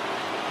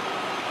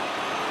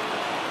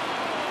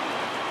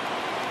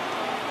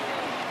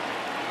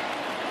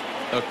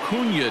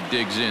 Acuna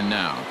digs in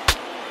now.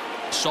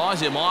 Saws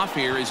him off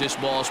here as this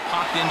ball's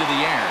popped into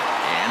the air.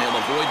 And he'll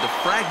avoid the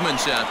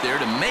fragments out there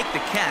to make the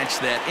catch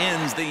that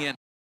ends the inning.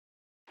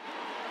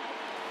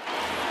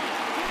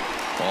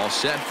 All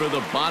set for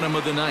the bottom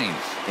of the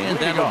 9th. And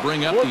that'll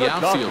bring up the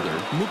outfielder,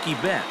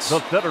 Mookie Betts. The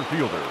center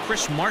fielder,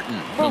 Chris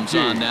Martin comes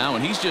on now,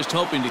 and he's just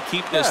hoping to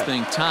keep this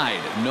thing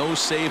tied. No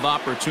save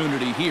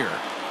opportunity here.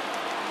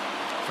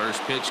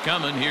 First pitch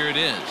coming. Here it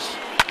is.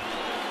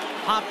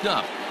 Popped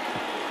up.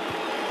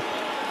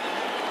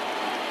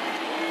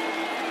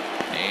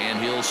 And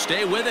he'll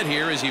stay with it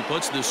here as he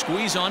puts the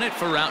squeeze on it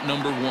for out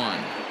number 1.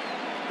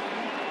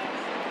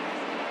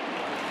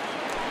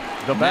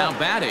 Now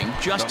batting,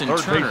 Justin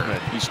Turner.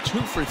 Baseman. He's 2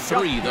 for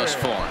 3 thus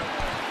far.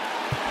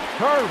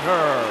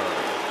 Turner.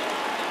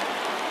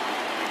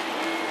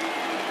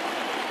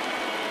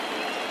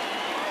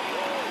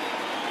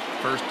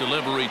 First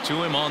delivery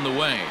to him on the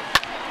way.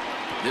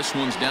 This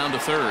one's down to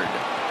third.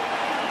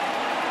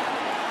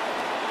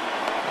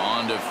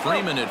 On to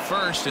Freeman at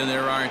first, and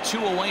there are 2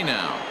 away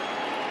now.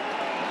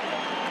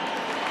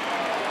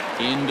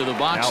 Into the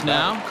box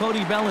now,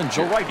 Cody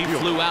Bellinger. He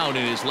flew out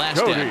in his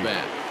last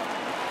at-bat.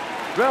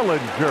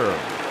 Bellinger.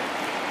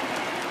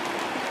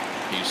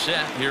 He's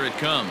set. Here it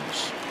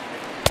comes.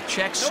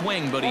 Check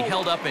swing, but he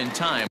held up in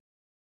time.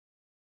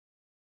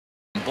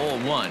 Ball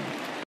 1.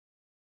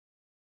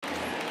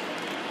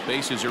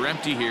 Bases are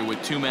empty here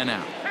with 2 men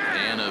out.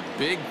 And a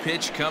big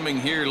pitch coming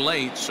here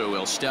late, so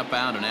he'll step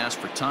out and ask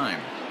for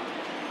time.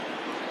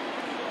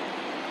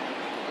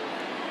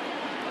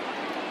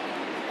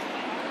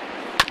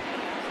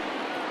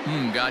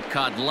 Got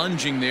caught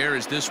lunging there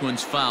as this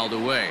one's fouled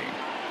away.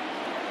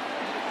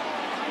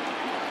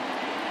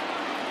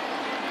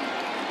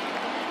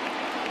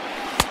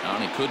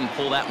 And he couldn't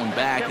pull that one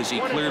back as he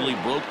clearly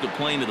broke the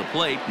plane of the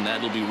plate, and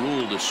that'll be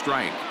ruled a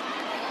strike.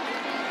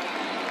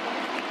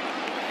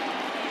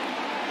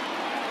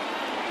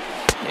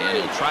 And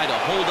he'll try to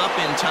hold up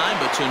in time,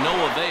 but to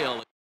no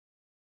avail.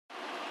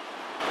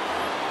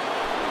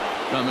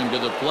 Coming to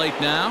the plate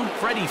now,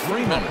 Freddie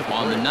Freeman.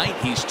 On the night,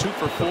 he's 2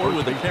 for 4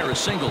 with a pair of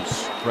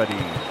singles. Freddie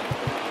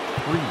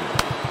Freeman.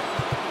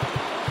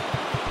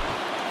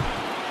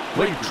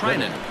 Blake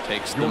Treinen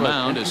takes the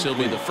mound as he'll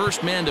be the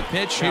first man to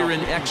pitch here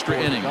in extra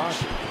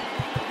innings.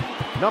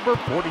 Number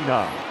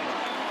 49,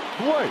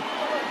 Blake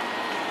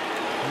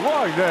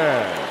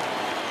Treinen.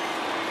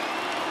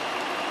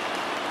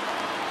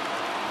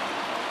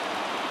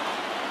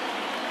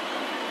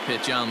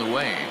 Pitch on the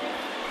way.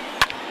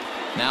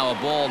 Now a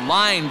ball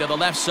lined to the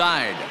left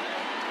side.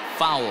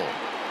 Foul.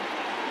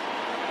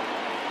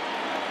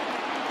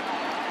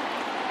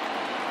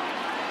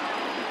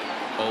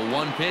 A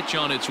 1 pitch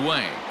on its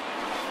way.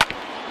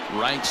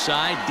 Right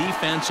side,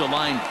 defense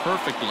aligned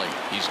perfectly.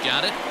 He's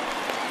got it.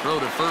 Throw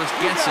to first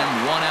gets him.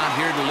 1 out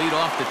here to lead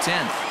off the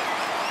 10th.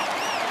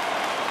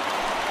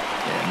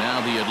 And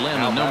now the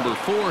Atlanta number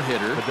 4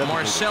 hitter,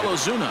 Marcell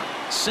Ozuna,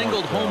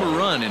 singled home a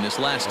run in his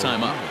last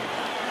time up.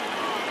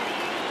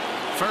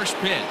 First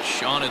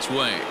pitch on its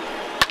way.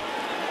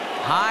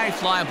 High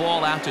fly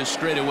ball out to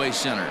straightaway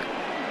center.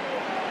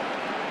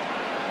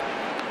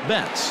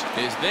 Betts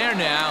is there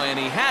now, and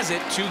he has it.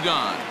 2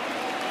 gone.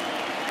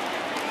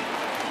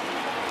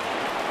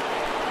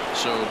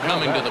 So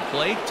coming to the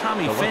plate,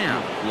 Tommy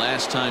Pham.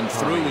 Last time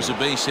through was a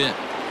base hit.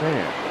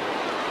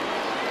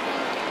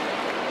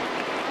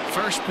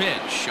 First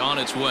pitch on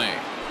its way.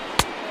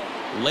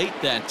 Late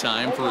that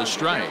time for a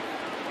strike.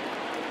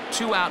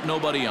 2 out,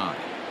 nobody on.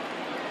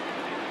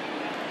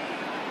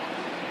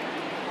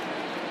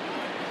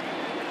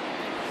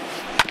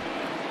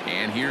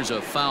 And here's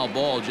a foul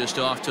ball just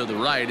off to the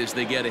right as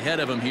they get ahead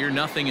of him here.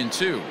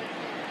 0-2.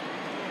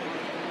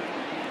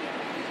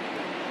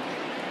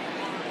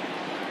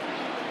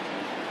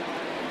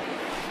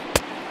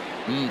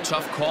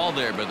 Tough call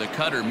there, but the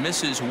cutter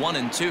misses 1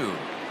 and 2.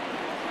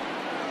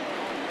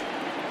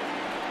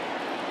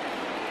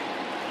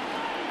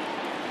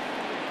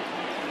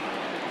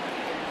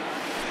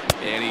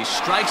 And he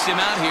strikes him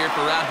out here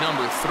for out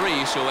number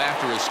 3. So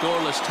after a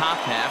scoreless top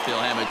half, they'll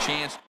have a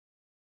chance.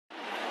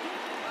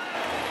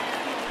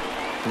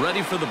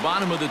 Ready for the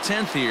bottom of the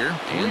 10th here.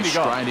 And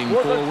striding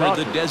forward,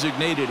 the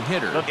designated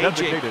hitter,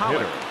 A.J.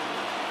 Pollock.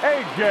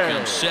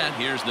 Comes set.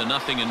 Here's the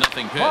 0-0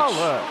 pitch.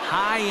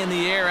 High in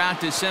the air out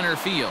to center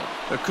field.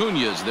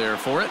 Acuña's there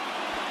for it.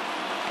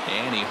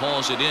 And he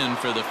hauls it in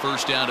for the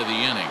first out of the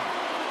inning.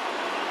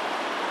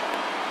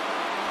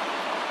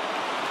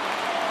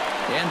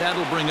 And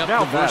that'll bring up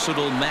the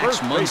versatile Max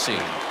Muncy.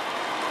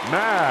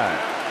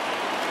 Max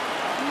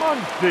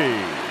Muncy.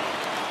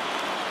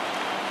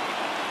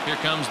 Here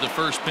comes the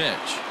first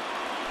pitch.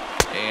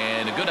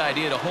 And a good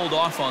idea to hold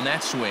off on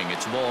that swing.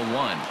 It's ball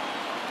 1.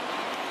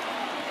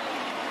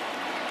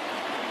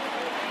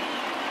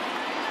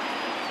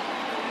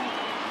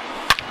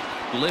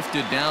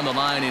 Lifted down the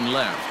line in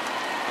left.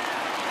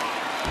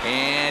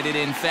 And it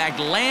in fact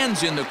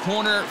lands in the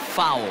corner,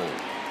 foul.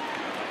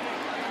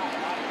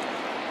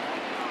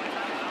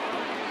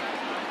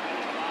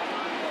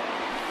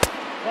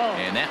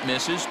 And that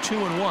misses.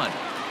 2-1.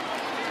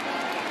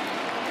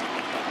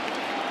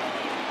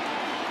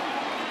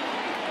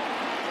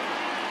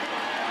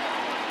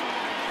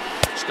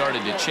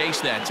 Started to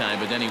chase that time,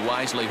 but then he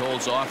wisely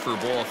holds off for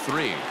ball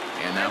 3.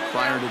 And now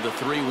prior to the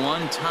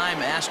 3-1, time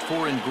asked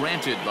for and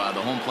granted by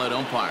the home plate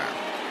umpire.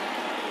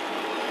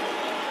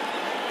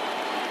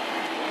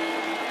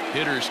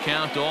 Hitters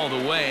count all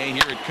the way.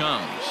 Here it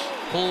comes.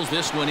 Pulls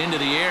this one into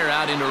the air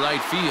out into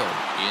right field.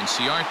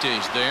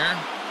 Inciarte's there.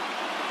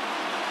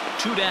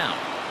 2 down.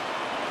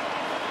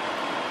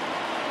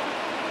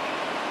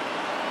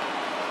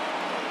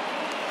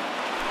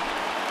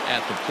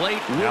 At the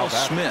plate, Will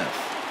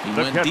Smith. He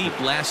went deep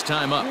last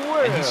time up.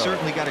 And he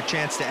certainly got a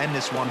chance to end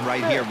this one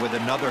right here with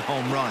another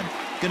home run.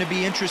 Going to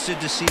be interested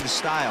to see the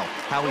style,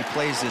 how he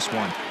plays this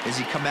one. Does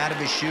he come out of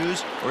his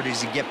shoes, or does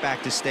he get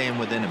back to staying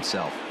within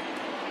himself?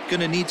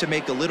 Going to need to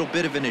make a little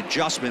bit of an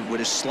adjustment with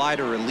his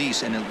slider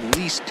release and at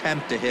least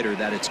tempt the hitter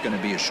that it's going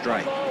to be a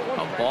strike.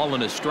 A ball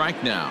and a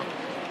strike now.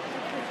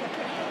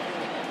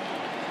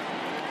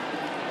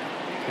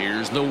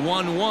 Here's the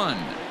 1-1.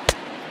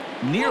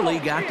 Nearly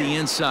got the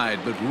inside,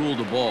 but ruled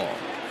a ball.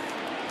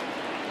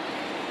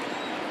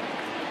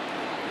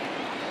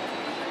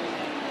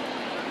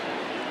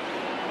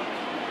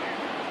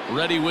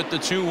 Ready with the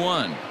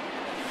 2-1.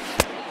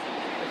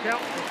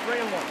 Count for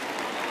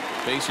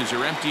 3-1. Bases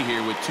are empty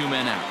here with 2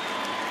 men out.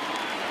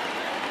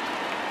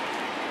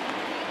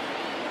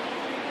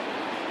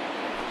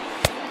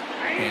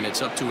 And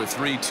it's up to a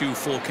 3-2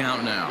 full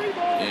count now.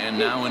 And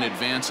now in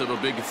advance of a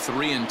big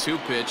 3-2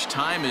 pitch,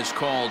 time is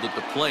called at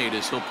the plate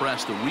as he'll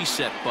press the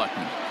reset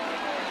button.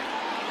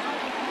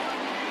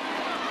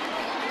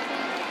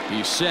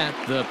 He's set.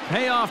 The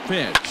payoff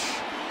pitch.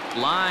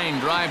 Line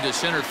drive to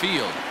center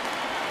field.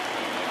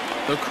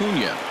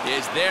 Acuña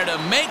is there to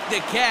make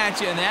the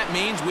catch, and that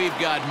means we've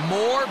got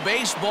more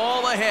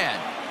baseball ahead.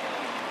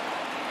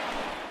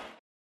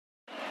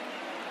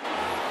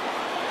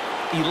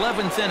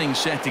 11th inning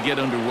set to get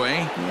underway,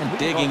 and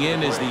digging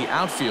in is the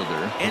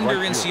outfielder, Ender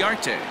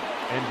Inciarte.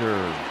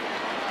 Ender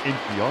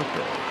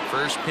Inciarte.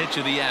 First pitch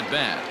of the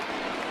at-bat.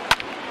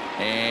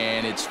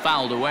 And it's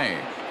fouled away.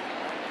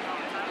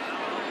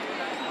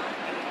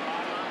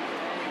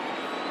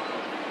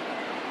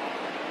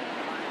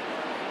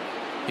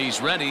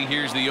 He's ready.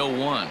 Here's the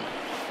 0-1.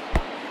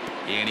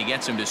 And he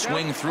gets him to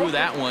swing through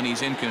that one.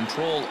 He's in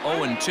control,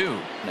 0-2.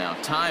 Now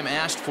time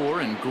asked for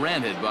and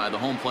granted by the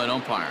home plate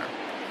umpire.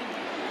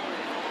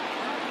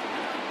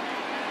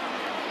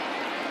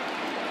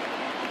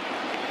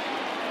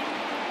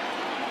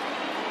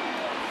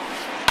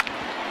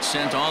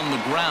 Sent on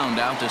the ground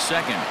out to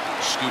second.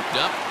 Scooped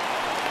up.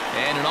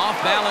 And an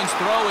off-balance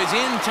throw is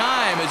in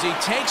time as he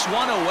takes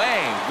one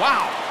away.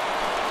 Wow.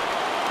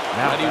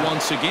 Ready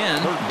once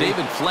again,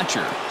 David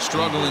Fletcher,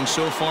 struggling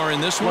so far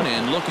in this one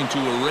and looking to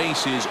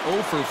erase his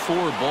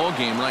 0-for-4 ball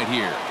game right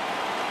here.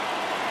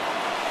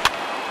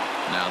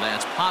 Now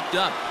that's popped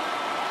up.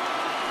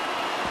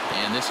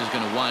 And this is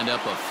going to wind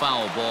up a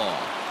foul ball.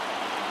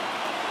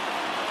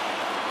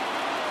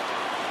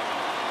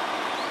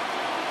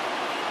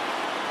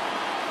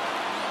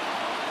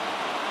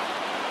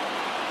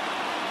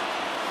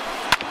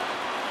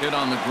 Hit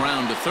on the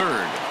ground to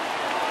third.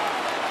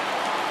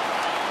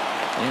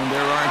 And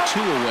there are 2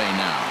 away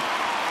now.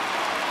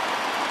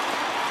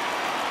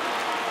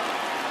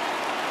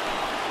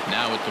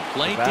 Now at the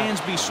plate,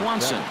 Dansby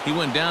Swanson. He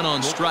went down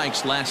on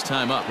strikes last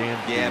time up.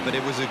 Yeah, but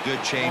it was a good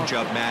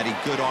changeup, Matty.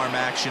 Good arm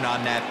action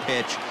on that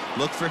pitch.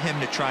 Look for him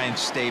to try and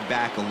stay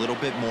back a little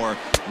bit more.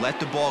 Let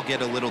the ball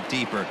get a little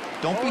deeper.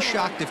 Don't be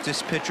shocked if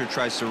this pitcher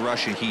tries to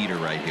rush a heater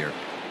right here.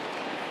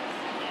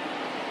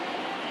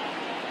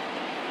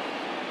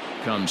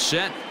 Comes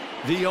set,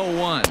 the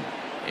 0-1.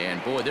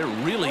 And boy, they're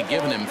really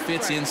giving him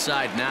fits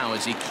inside now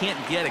as he can't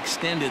get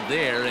extended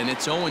there, and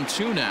it's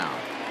 0-2 now.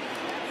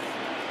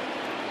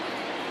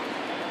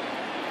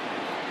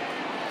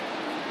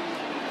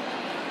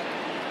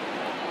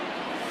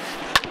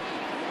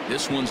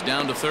 This one's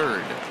down to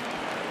third.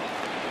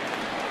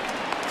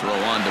 Throw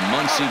on to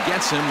Muncy,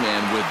 gets him,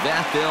 and with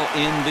that, they'll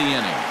end the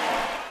inning.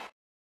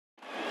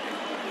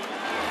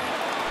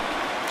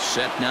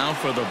 Set now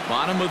for the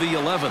bottom of the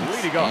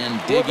 11th.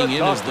 And digging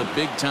in is the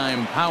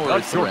big-time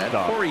power threat,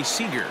 Corey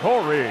Seager.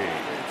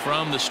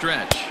 From the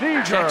stretch.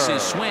 Checks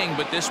his swing,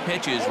 but this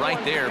pitch is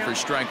right there for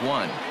strike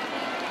one.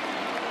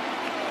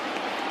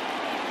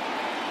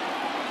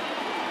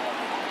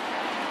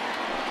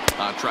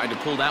 Tried to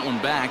pull that one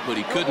back, but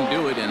he couldn't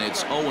do it, and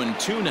it's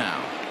 0-2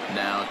 now.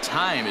 Now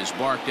time is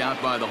barked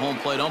out by the home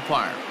plate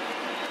umpire.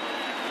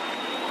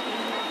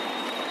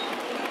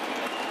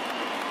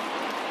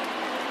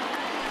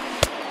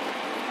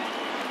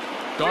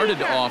 Started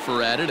to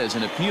offer at it as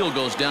an appeal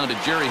goes down to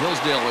Jerry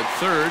Hillsdale at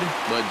third,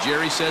 but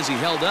Jerry says he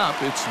held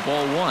up. It's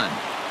ball one.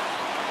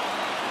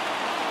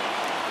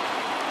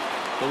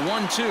 The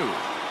 1-2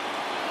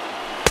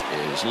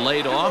 is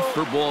laid off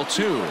for ball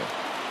two.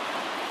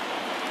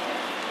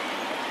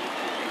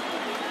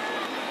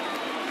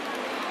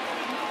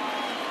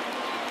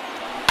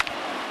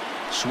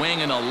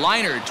 Swing and a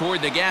liner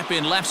toward the gap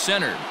in left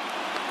center.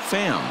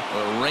 Pham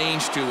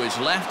arranged to his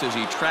left as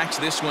he tracks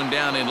this one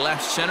down in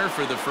left center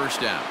for the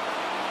first out.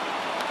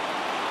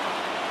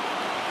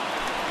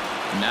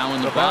 Now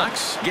in the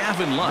box,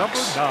 Gavin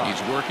Lux.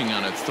 He's working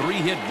on a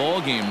 3-hit ball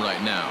game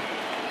right now.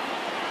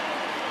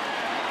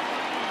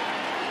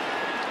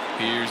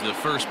 Here's the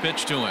first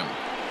pitch to him.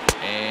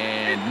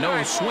 And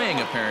no swing,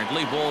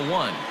 apparently, ball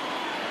one.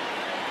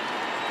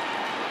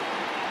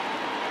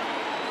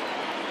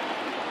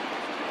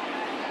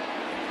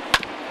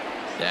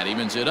 That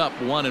evens it up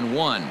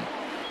 1-1.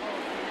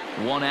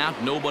 One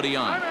out, nobody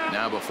on.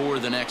 Now before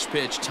the next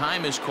pitch,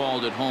 time is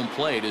called at home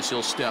plate as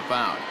he'll step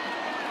out.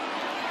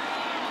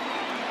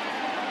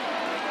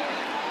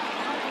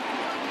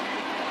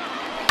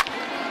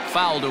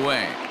 Fouled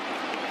away.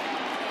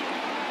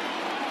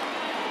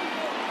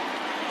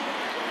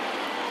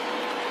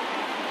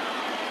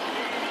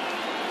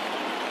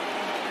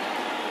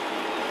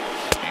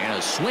 And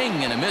a swing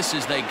and a miss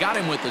as they got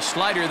him with the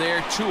slider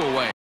there, 2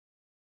 away.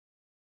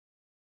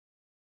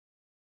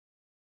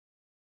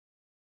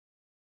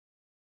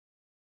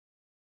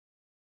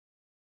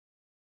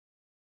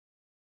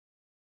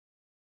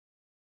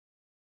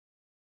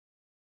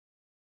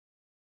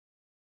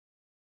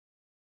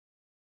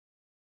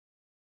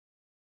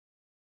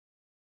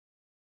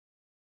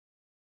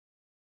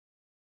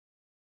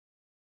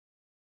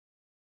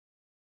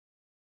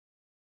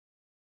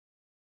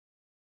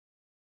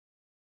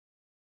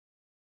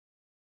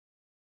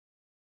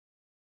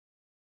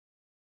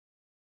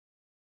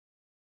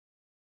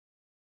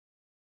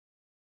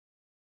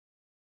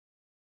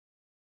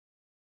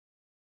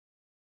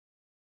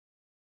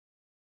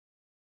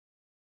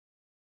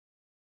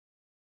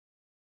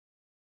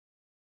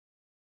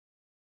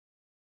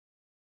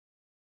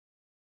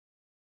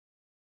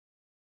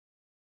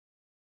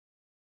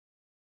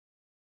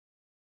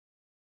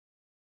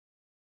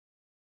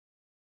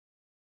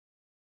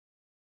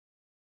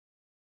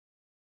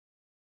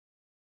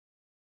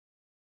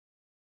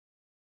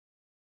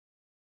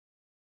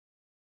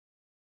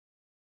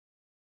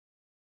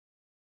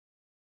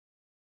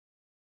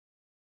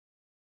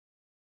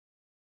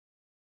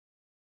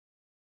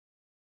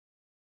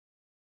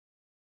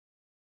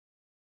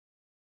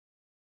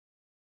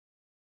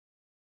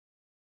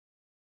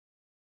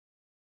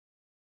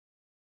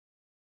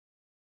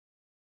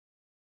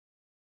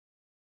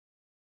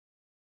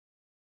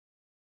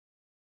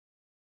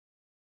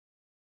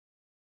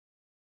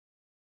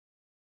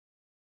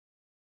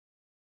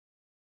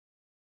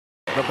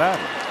 The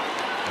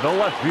batter, the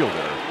left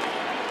fielder,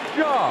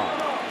 Joc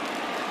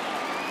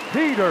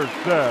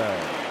Pederson.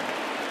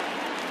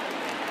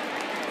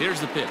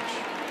 Here's the pitch.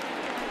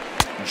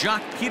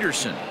 Joc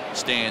Pederson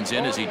stands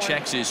in as he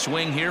checks his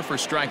swing here for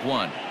strike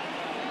one.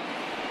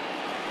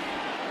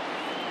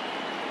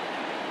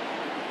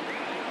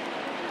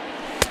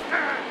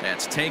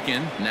 That's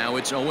taken. Now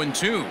it's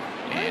 0-2.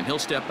 And he'll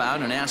step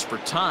out and ask for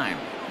time.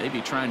 Maybe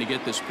trying to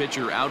get this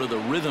pitcher out of the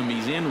rhythm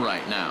he's in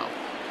right now.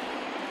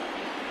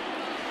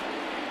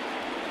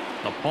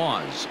 The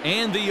pause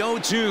and the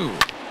 0-2.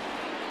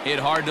 Hit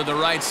hard to the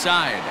right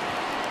side.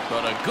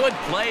 But a good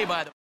play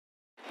by the...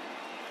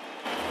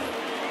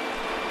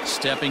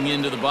 Stepping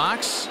into the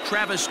box,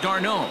 Travis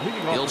d'Arnaud.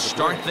 He'll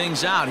start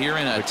things out here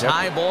in a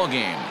tie ball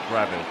game.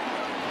 Travis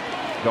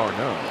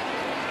d'Arnaud.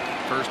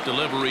 First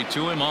delivery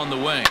to him on the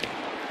way.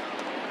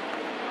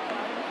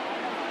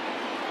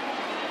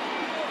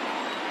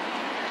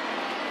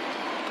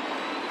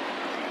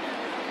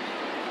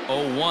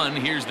 Oh,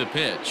 here's the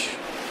pitch.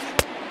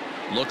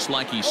 Looks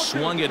like he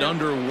swung it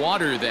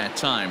underwater that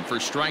time for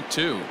strike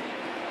two.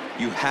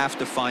 You have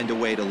to find a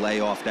way to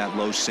lay off that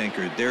low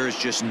sinker. There is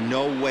just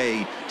no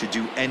way to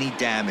do any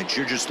damage.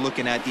 You're just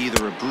looking at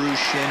either a bruised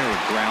shin or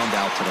a ground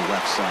out to the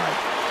left side.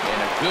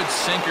 And a good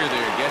sinker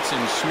there gets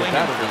him swinging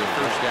for the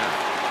first out.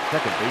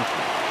 Second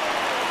baseman,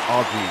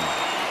 Ozzie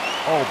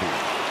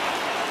Albies.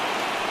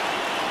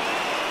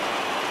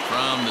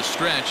 From the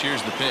stretch,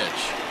 here's the pitch.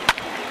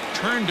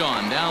 Turned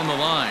on down the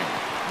line.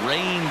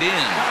 Reined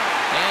in.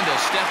 And a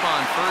step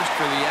on first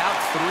for the out.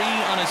 3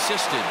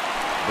 unassisted.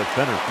 The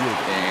center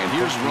fielder. And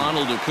here's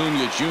Ronald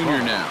Acuna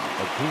Jr. now.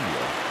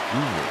 Acuna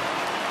Jr.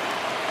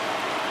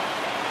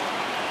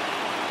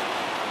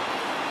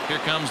 Here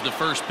comes the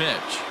first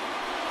pitch.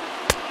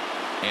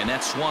 And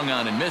that swung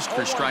on and missed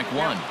for strike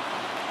 1.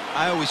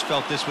 I always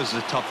felt this was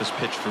the toughest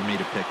pitch for me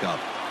to pick up.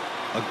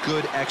 A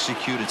good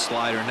executed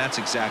slider, and that's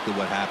exactly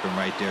what happened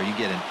right there. You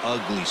get an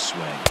ugly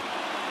swing.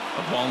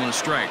 A ball and a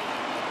strike.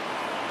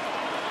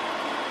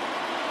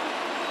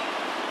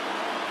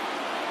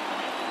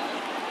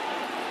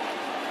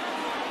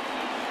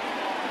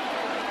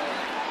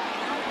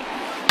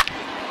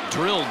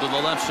 Drilled to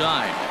the left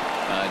side.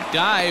 A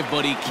dive,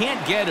 but he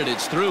can't get it.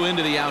 It's through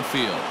into the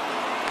outfield.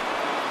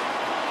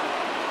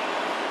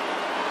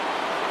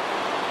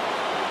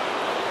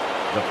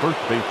 The first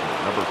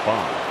baseman, number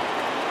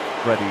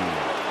 5, Freddie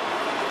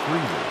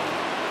Freeman.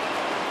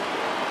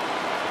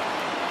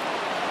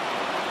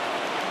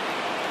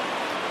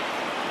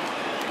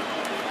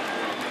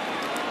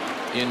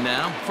 In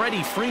now,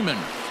 Freddie Freeman,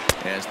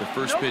 as the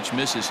first pitch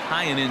misses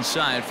high and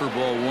inside for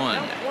ball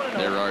 1.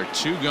 There are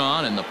 2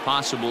 gone and the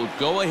possible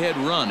go-ahead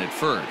run at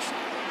first.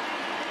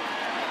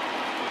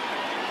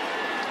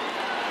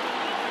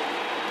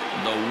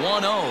 The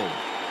 1-0.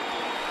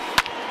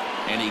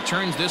 And he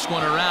turns this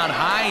one around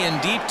high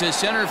and deep to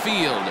center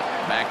field.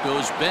 Back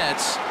goes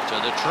Betts to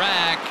the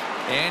track.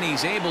 And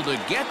he's able to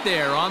get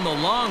there on the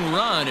long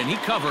run. And he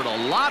covered a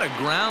lot of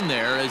ground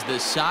there as the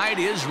side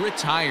is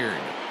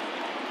retired.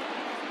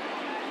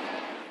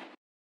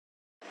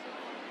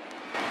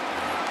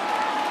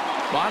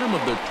 Bottom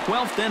of the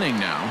 12th inning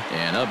now.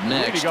 And up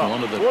next,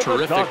 one of the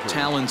terrific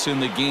talents in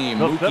the game,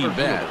 Mookie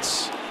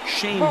Betts.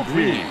 Shane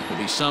Green will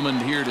be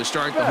summoned here to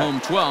start the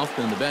home 12th,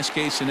 and the best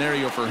case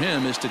scenario for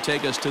him is to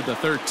take us to the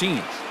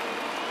 13th.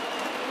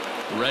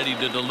 Ready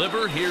to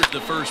deliver. Here's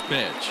the first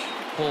pitch.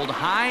 Pulled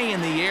high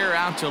in the air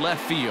out to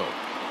left field.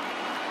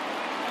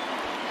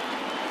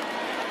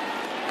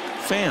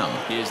 Pham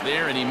is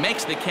there, and he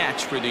makes the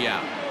catch for the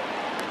out.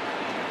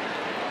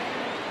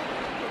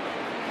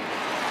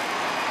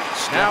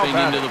 Stepping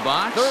into the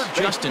box,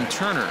 Justin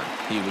Turner.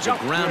 He was a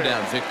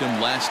ground-out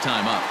victim last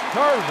time up.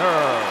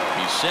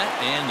 He's set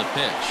and the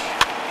pitch.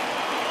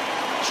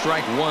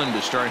 Strike 1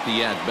 to start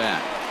the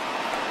at-bat.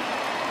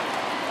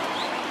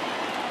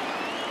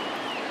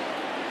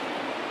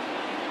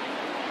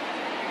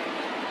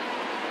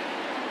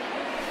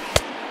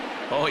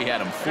 Oh, he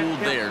had him fooled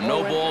there.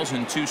 No balls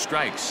and 2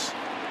 strikes.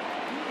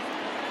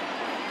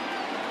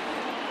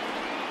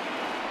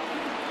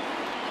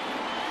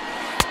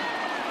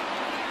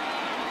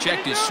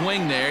 Checked his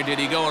swing there. Did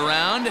he go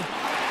around?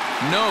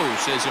 No,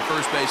 says the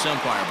first base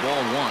umpire.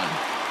 Ball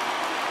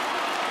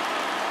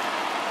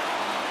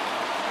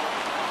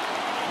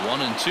 1.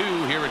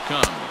 1-2. Here it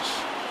comes.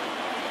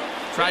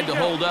 Tried to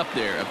hold up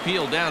there.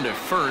 Appeal down to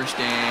first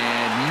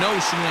and no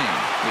swing.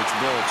 It's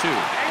ball 2.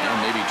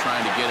 And maybe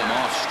trying to get him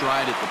off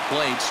stride at the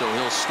plate so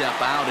he'll step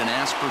out and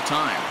ask for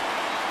time.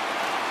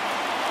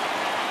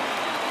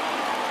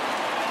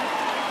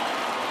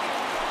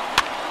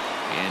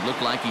 And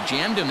looked like he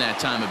jammed him that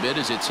time a bit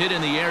as it's hit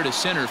in the air to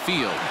center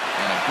field.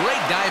 And a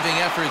great diving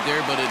effort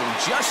there, but it'll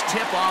just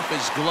tip off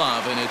his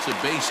glove, and it's a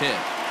base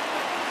hit.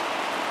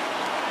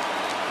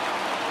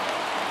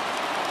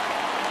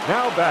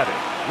 Now batting,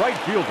 right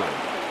fielder,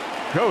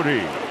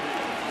 Cody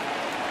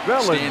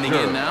Bellinger. Standing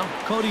in now,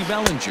 Cody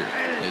Bellinger.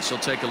 This will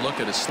take a look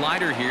at a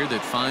slider here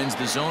that finds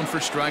the zone for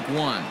strike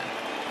 1.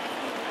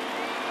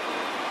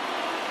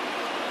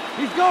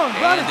 He's going,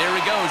 and there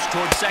he goes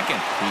towards second.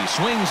 He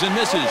swings and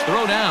misses.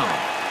 Throw down.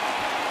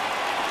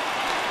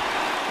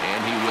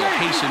 And he will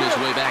hasten his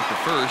way back to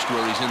first,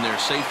 where he's in there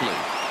safely.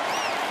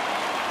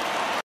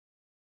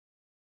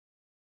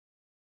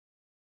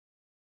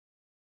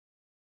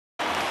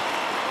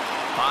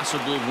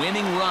 Possible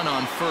winning run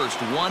on first,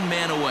 1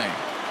 man away.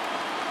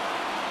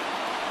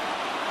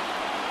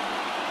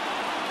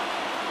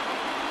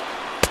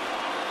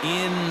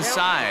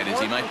 Inside, as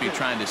he might be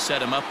trying to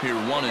set him up here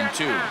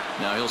 1-2.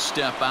 Now he'll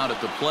step out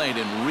at the plate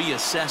and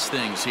reassess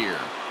things here.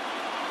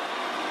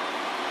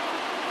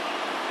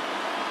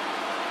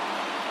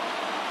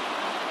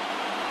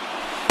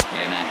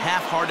 And a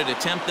half-hearted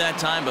attempt that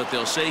time, but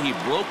they'll say he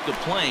broke the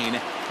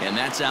plane, and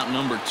that's out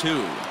number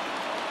 2.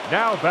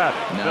 Now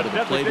batting. Now to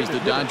the plate is the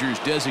Dodgers'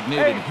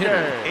 designated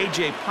hitter,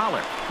 A.J.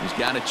 Pollock. He's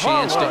got a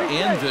chance to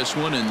end this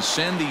one and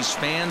send these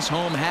fans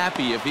home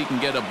happy if he can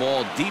get a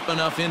ball deep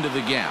enough into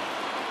the gap.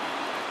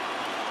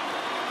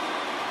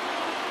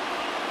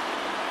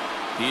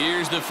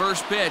 Here's the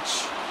first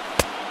pitch.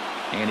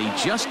 And he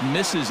just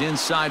misses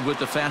inside with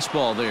the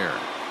fastball there.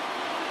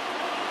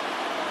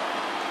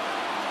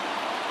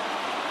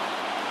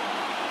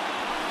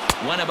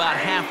 Went about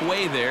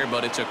halfway there,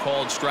 but it's a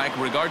called strike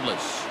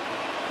regardless.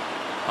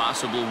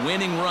 Possible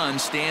winning run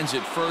stands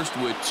at first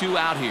with 2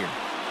 out here.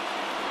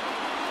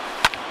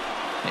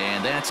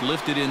 And that's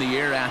lifted in the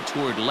air out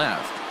toward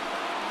left.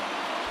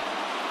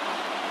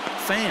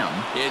 Pham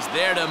is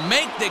there to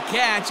make the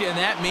catch, and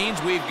that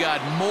means we've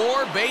got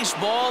more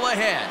baseball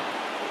ahead.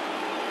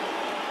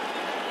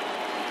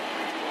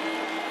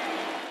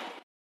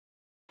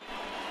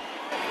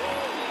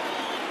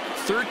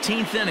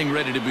 13th inning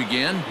ready to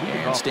begin.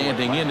 And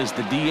standing in is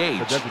the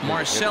DH,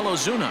 Marcell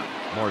Ozuna.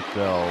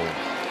 Marcell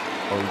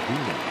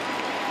Ozuna.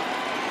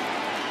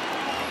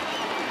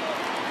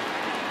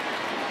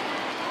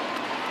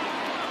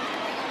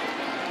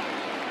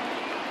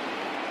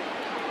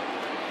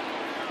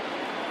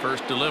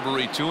 First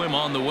delivery to him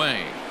on the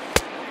way.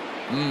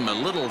 A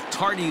little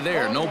tardy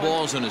there. No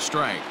balls and a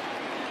strike.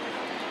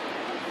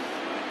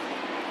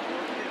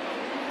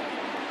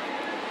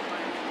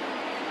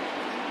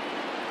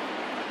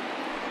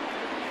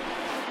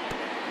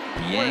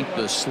 Yanked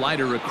the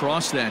slider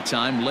across that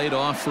time, laid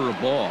off for a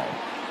ball.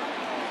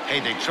 Hey,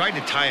 they tried to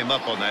tie him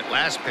up on that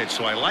last pitch,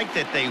 so I like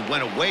that they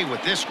went away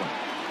with this one.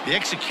 The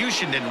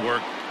execution didn't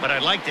work, but I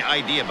like the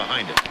idea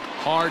behind it.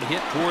 Hard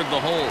hit toward the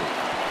hole.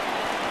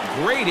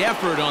 Great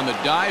effort on the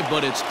dive,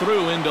 but it's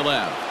through into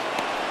left.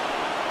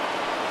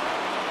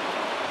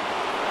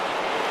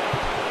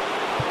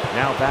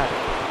 Now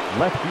batting,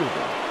 left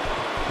fielder,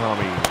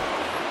 Tommy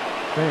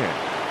Pham.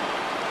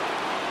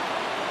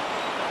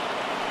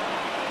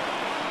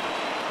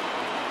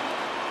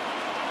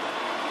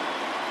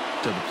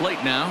 To the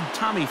plate now,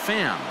 Tommy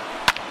Pham.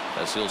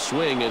 As he'll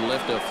swing and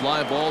lift a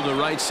fly ball to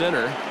right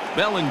center.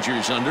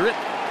 Bellinger's under it. 1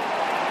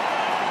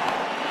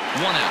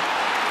 out.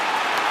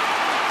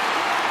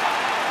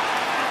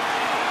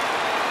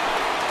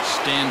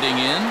 Standing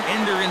in,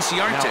 Ender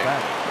Inciarte.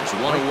 There's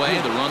one away.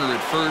 The runner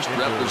at first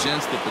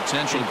represents the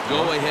potential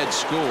go-ahead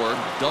score.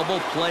 Double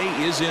play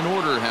is in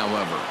order,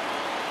 however.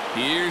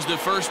 Here's the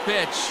first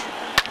pitch.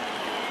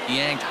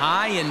 Yanked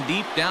high and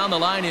deep down the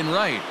line in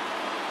right.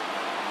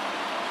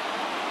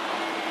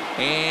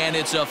 And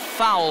it's a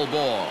foul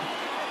ball.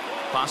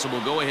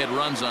 Possible go-ahead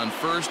runs on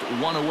first,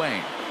 one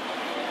away.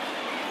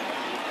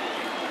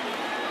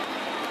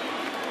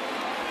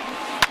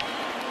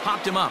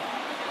 Popped him up.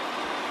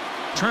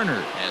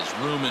 Turner has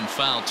room in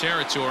foul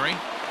territory,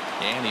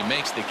 and he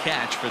makes the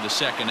catch for the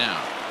second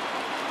out.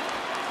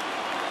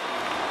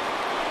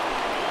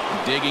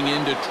 Digging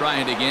in to try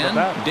it again,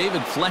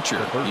 David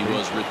Fletcher. He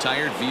was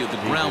retired via the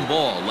ground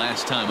ball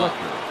last time up.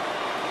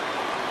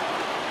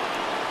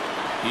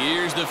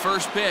 Here's the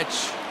first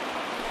pitch.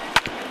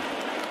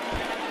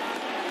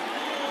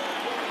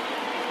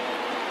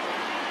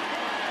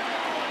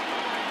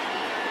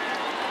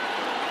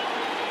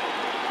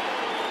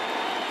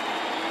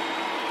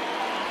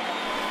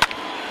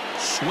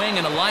 Swing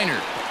and a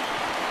liner.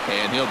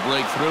 And he'll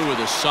break through with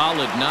a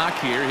solid knock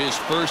here, his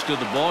first of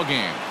the ball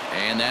game.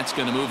 And that's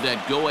going to move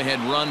that go-ahead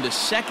run to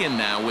second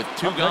now with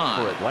two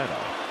gone. For Atlanta,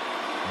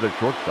 the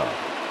shortstop,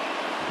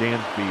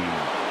 Dansby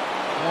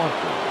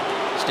Swanson.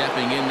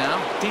 Stepping in now,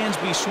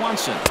 Dansby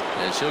Swanson,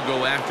 as he'll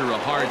go after a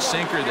hard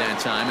sinker that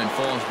time and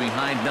falls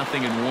behind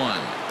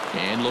 0-1.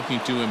 And looking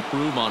to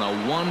improve on a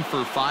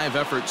 1-for-5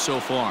 effort so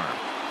far.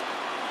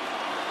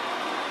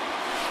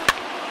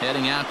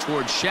 Heading out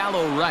towards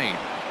shallow right.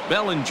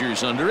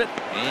 Bellinger's under it,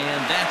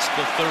 and that's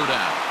the third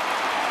out.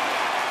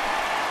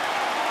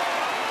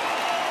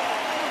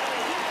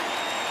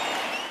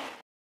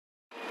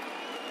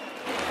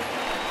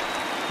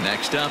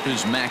 Next up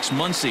is Max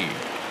Muncy.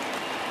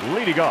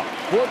 Leading off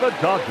for the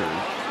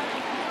Dodgers,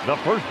 the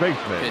first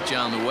baseman. Pitch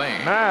on the way.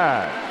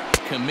 Max.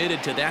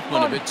 Committed to that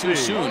one a bit too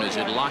soon as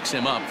it locks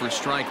him up for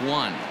strike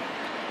one.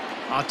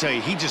 I'll tell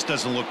you, he just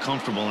doesn't look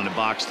comfortable in the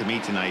box to me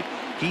tonight.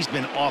 He's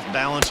been off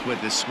balance with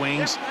his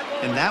swings,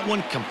 and that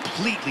one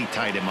completely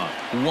tied him up.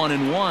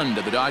 1-1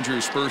 to the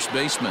Dodgers' first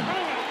baseman.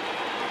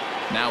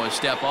 Now a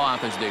step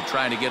off as they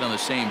try to get on the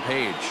same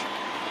page.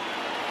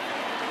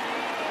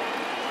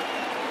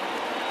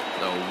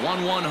 The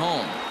 1-1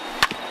 home.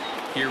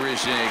 Here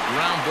is a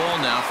ground ball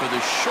now for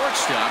the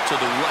shortstop to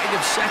the right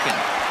of second.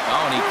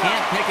 Oh, and he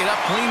can't pick it up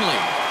cleanly.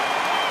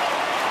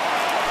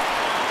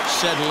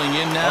 Settling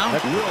in now,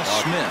 Will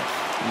Smith.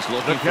 He's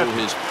looking for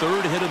his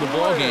third hit of the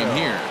ball game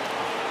here.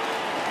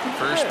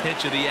 First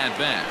pitch of the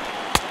at-bat.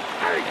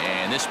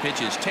 And this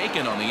pitch is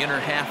taken on the inner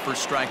half for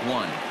strike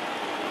one.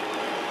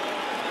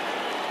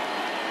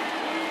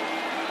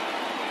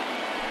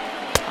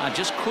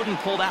 Just couldn't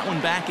pull that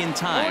one back in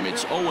time.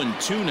 It's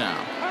 0-2 now.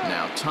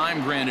 Now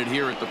time granted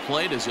here at the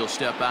plate as he'll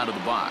step out of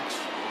the box.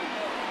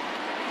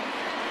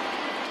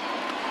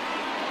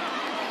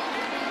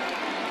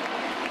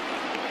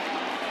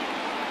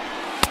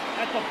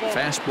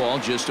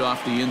 Fastball just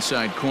off the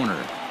inside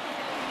corner.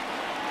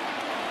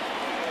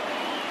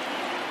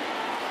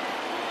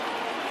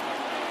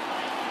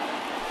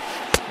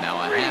 Now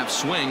a half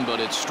swing, but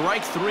it's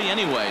strike three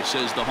anyway,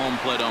 says the home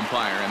plate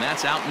umpire, and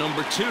that's out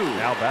number two.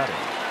 Now batting,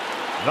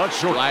 the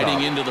shortstop,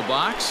 sliding into the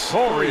box,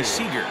 Corey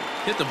Seager.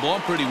 Hit the ball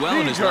pretty well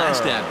in his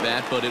last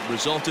at-bat, but it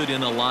resulted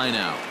in a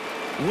line-out.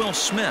 Will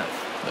Smith,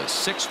 the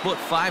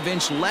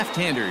 6'5"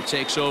 left-hander,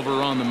 takes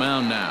over on the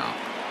mound now.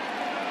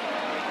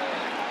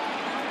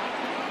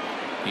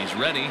 He's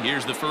ready.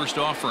 Here's the first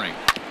offering.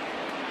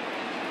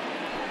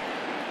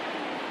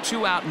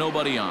 2 out,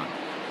 nobody on.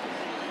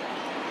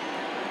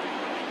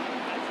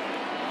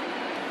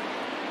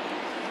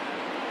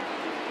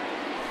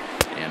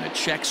 And a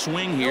check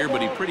swing here,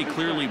 but he pretty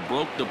clearly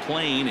broke the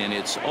plane, and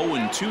it's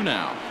 0-2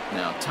 now.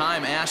 Now,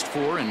 time asked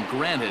for and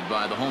granted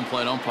by the home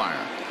plate umpire.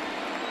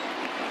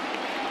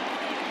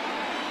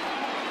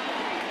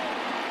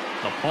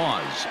 The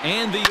pause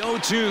and the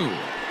 0-2.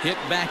 Hit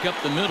back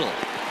up the middle.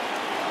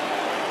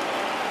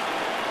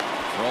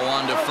 Throw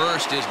on to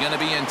first is going to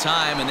be in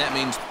time, and that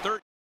means third.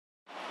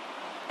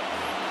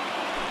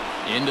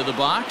 Into the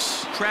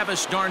box,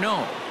 Travis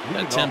d'Arnaud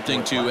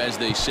attempting to, as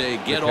they say,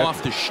 get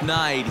off the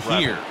schneid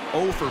here.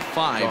 0 for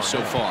 5 so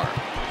far.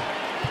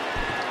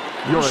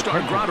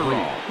 Brusdar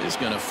Graterol is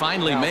going to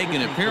finally make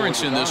an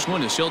appearance in this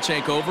one as he'll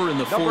take over in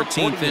the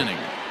 14th inning.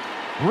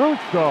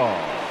 Brusdar.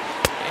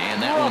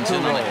 And that one's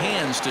in on the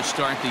hands to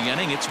start the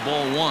inning. It's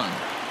ball 1.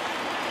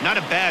 Not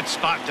a bad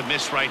spot to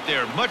miss right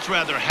there. Much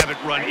rather have it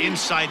run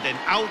inside than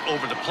out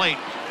over the plate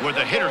where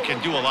the hitter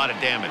can do a lot of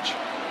damage.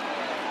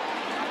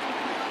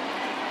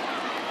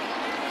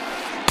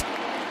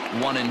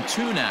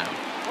 1-2 now.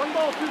 1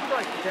 ball, 2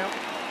 strikes, count.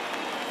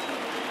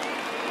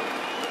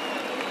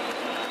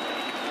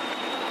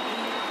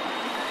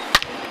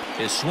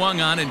 Is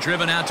swung on and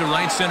driven out to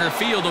right center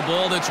field. A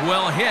ball that's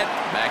well hit.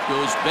 Back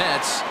goes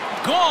Betts.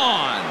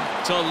 Gone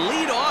to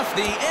lead off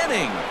the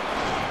inning.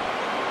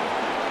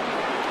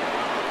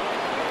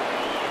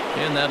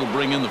 And that'll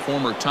bring in the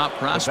former top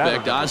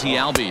prospect, Ozzie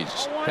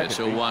Albies.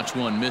 So watch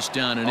one miss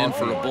down and in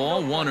for a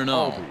ball,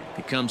 1-0.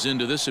 He comes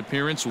into this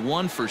appearance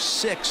 1 for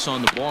 6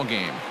 on the ball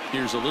game.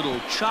 Here's a little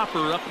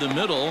chopper up the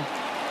middle.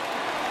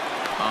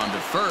 On to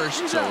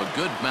first, so a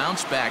good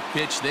bounce back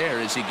pitch there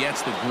as he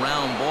gets the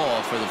ground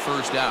ball for the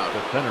first out.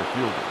 The center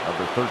fielder,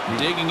 number 13.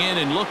 Digging in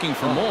and looking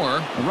for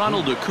more,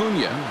 Ronald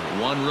Acuna.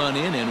 1 run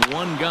in and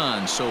 1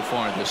 gone so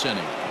far this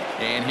inning.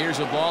 And here's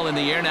a ball in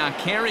the air now,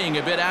 carrying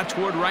a bit out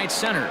toward right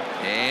center.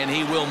 And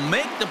he will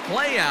make the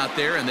play out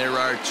there, and there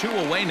are 2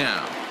 away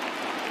now.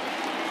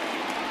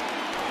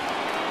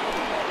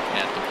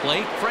 At the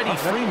plate, Freddie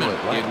Freeman.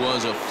 It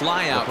was a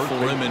flyout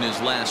for him in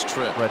his last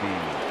trip. Freddie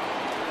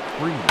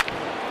Freeman.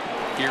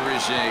 Here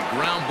is a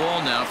ground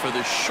ball now for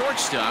the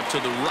shortstop to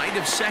the right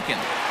of second.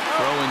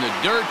 Throw in the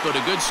dirt, but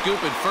a good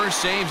scoop at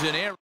first, saves an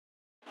error.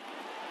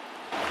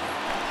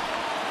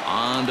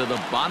 On to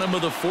the bottom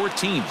of the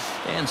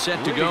 14th. And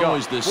set to go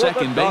is the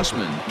second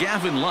baseman,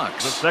 Gavin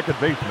Lux. The second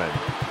baseman,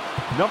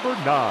 number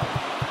 9.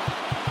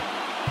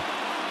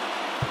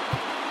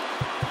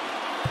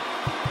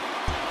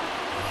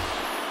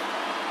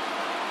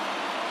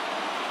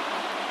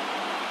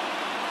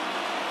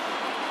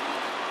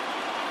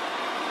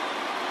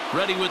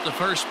 Ready with the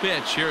first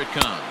pitch. Here it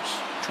comes.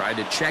 Tried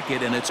to check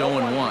it, and it's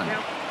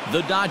 0-1.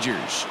 The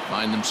Dodgers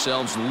find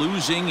themselves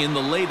losing in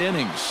the late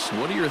innings.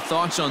 What are your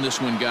thoughts on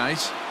this one,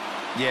 guys?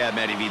 Yeah,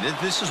 Matty V,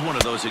 this is one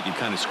of those that you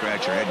kind of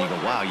scratch your head and you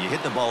go, wow, you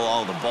hit the ball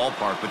all over the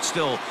ballpark, but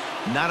still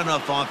not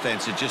enough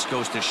offense. It just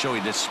goes to show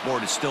you this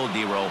sport is still,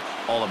 D-Row,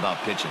 all about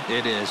pitching.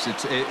 It is.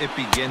 It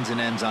begins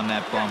and ends on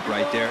that bump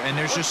right there. And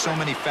there's just so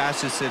many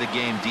facets to the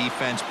game.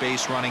 Defense,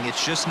 base running.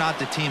 It's just not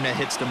the team that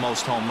hits the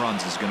most home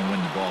runs is going to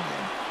win the ball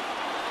game.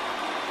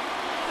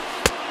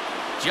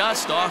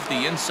 Just off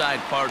the inside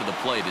part of the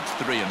plate, it's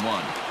 3-1.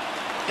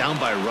 Down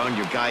by a run,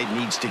 your guy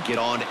needs to get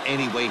on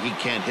any way he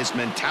can. His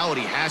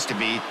mentality has to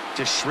be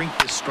to shrink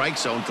the strike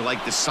zone to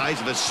like the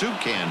size of a soup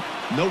can.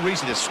 No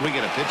reason to swing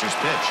at a pitcher's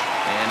pitch.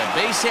 And a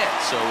base hit,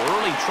 so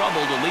early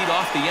trouble to lead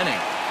off the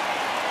inning.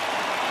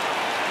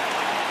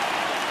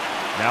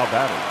 Now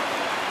batting,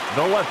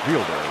 the left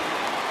fielder,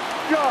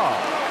 Joc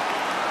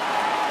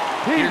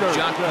Pederson. Here's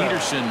Joc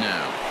Pederson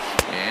now.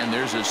 And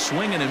there's a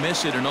swing and a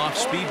miss at an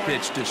off-speed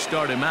pitch to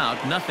start him out.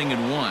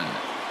 0-1.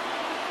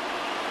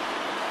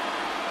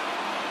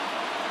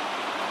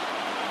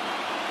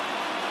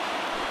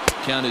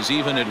 Count is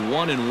even at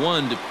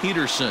 1-1 to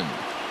Pederson.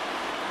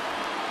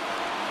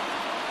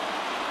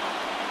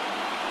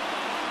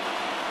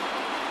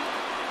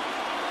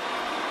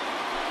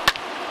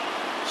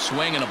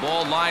 Swing and a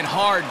ball line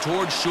hard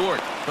towards short.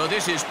 So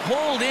this is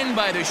pulled in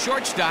by the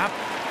shortstop.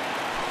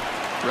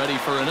 Ready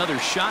for another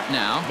shot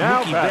now.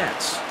 Mookie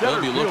Betts.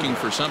 They'll be looking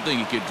for something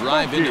he could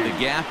drive into the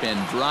gap and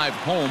drive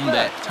home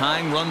that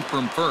tying run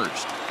from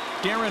first.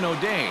 Darren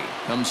O'Day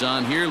comes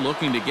on here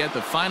looking to get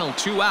the final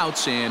 2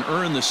 outs and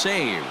earn the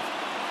save.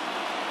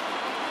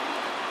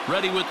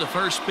 Ready with the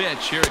first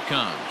pitch. Here it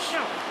comes.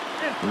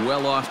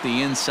 Well off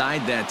the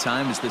inside that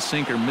time as the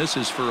sinker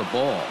misses for a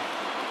ball.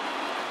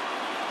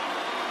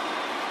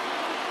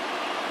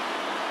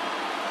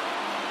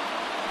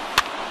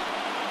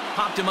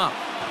 Popped him up.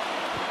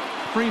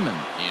 Freeman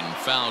in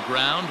foul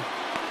ground,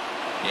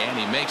 and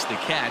he makes the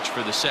catch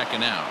for the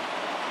second out.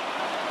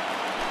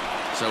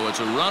 So it's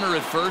a runner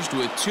at first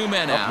with 2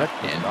 men out,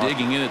 and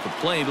digging in at the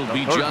plate will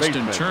be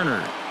Justin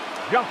Turner.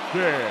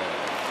 Justin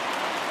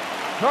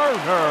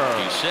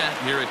Turner. He's set.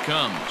 Here it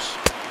comes.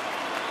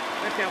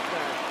 That's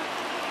outside.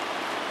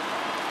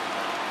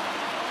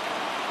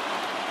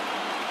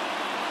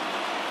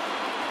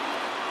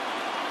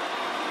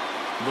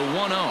 The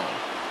 1-0.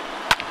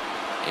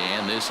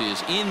 And this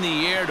is in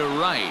the air to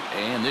right,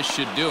 and this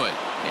should do it.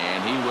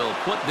 And he will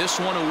put this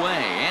one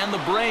away, and the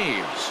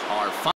Braves are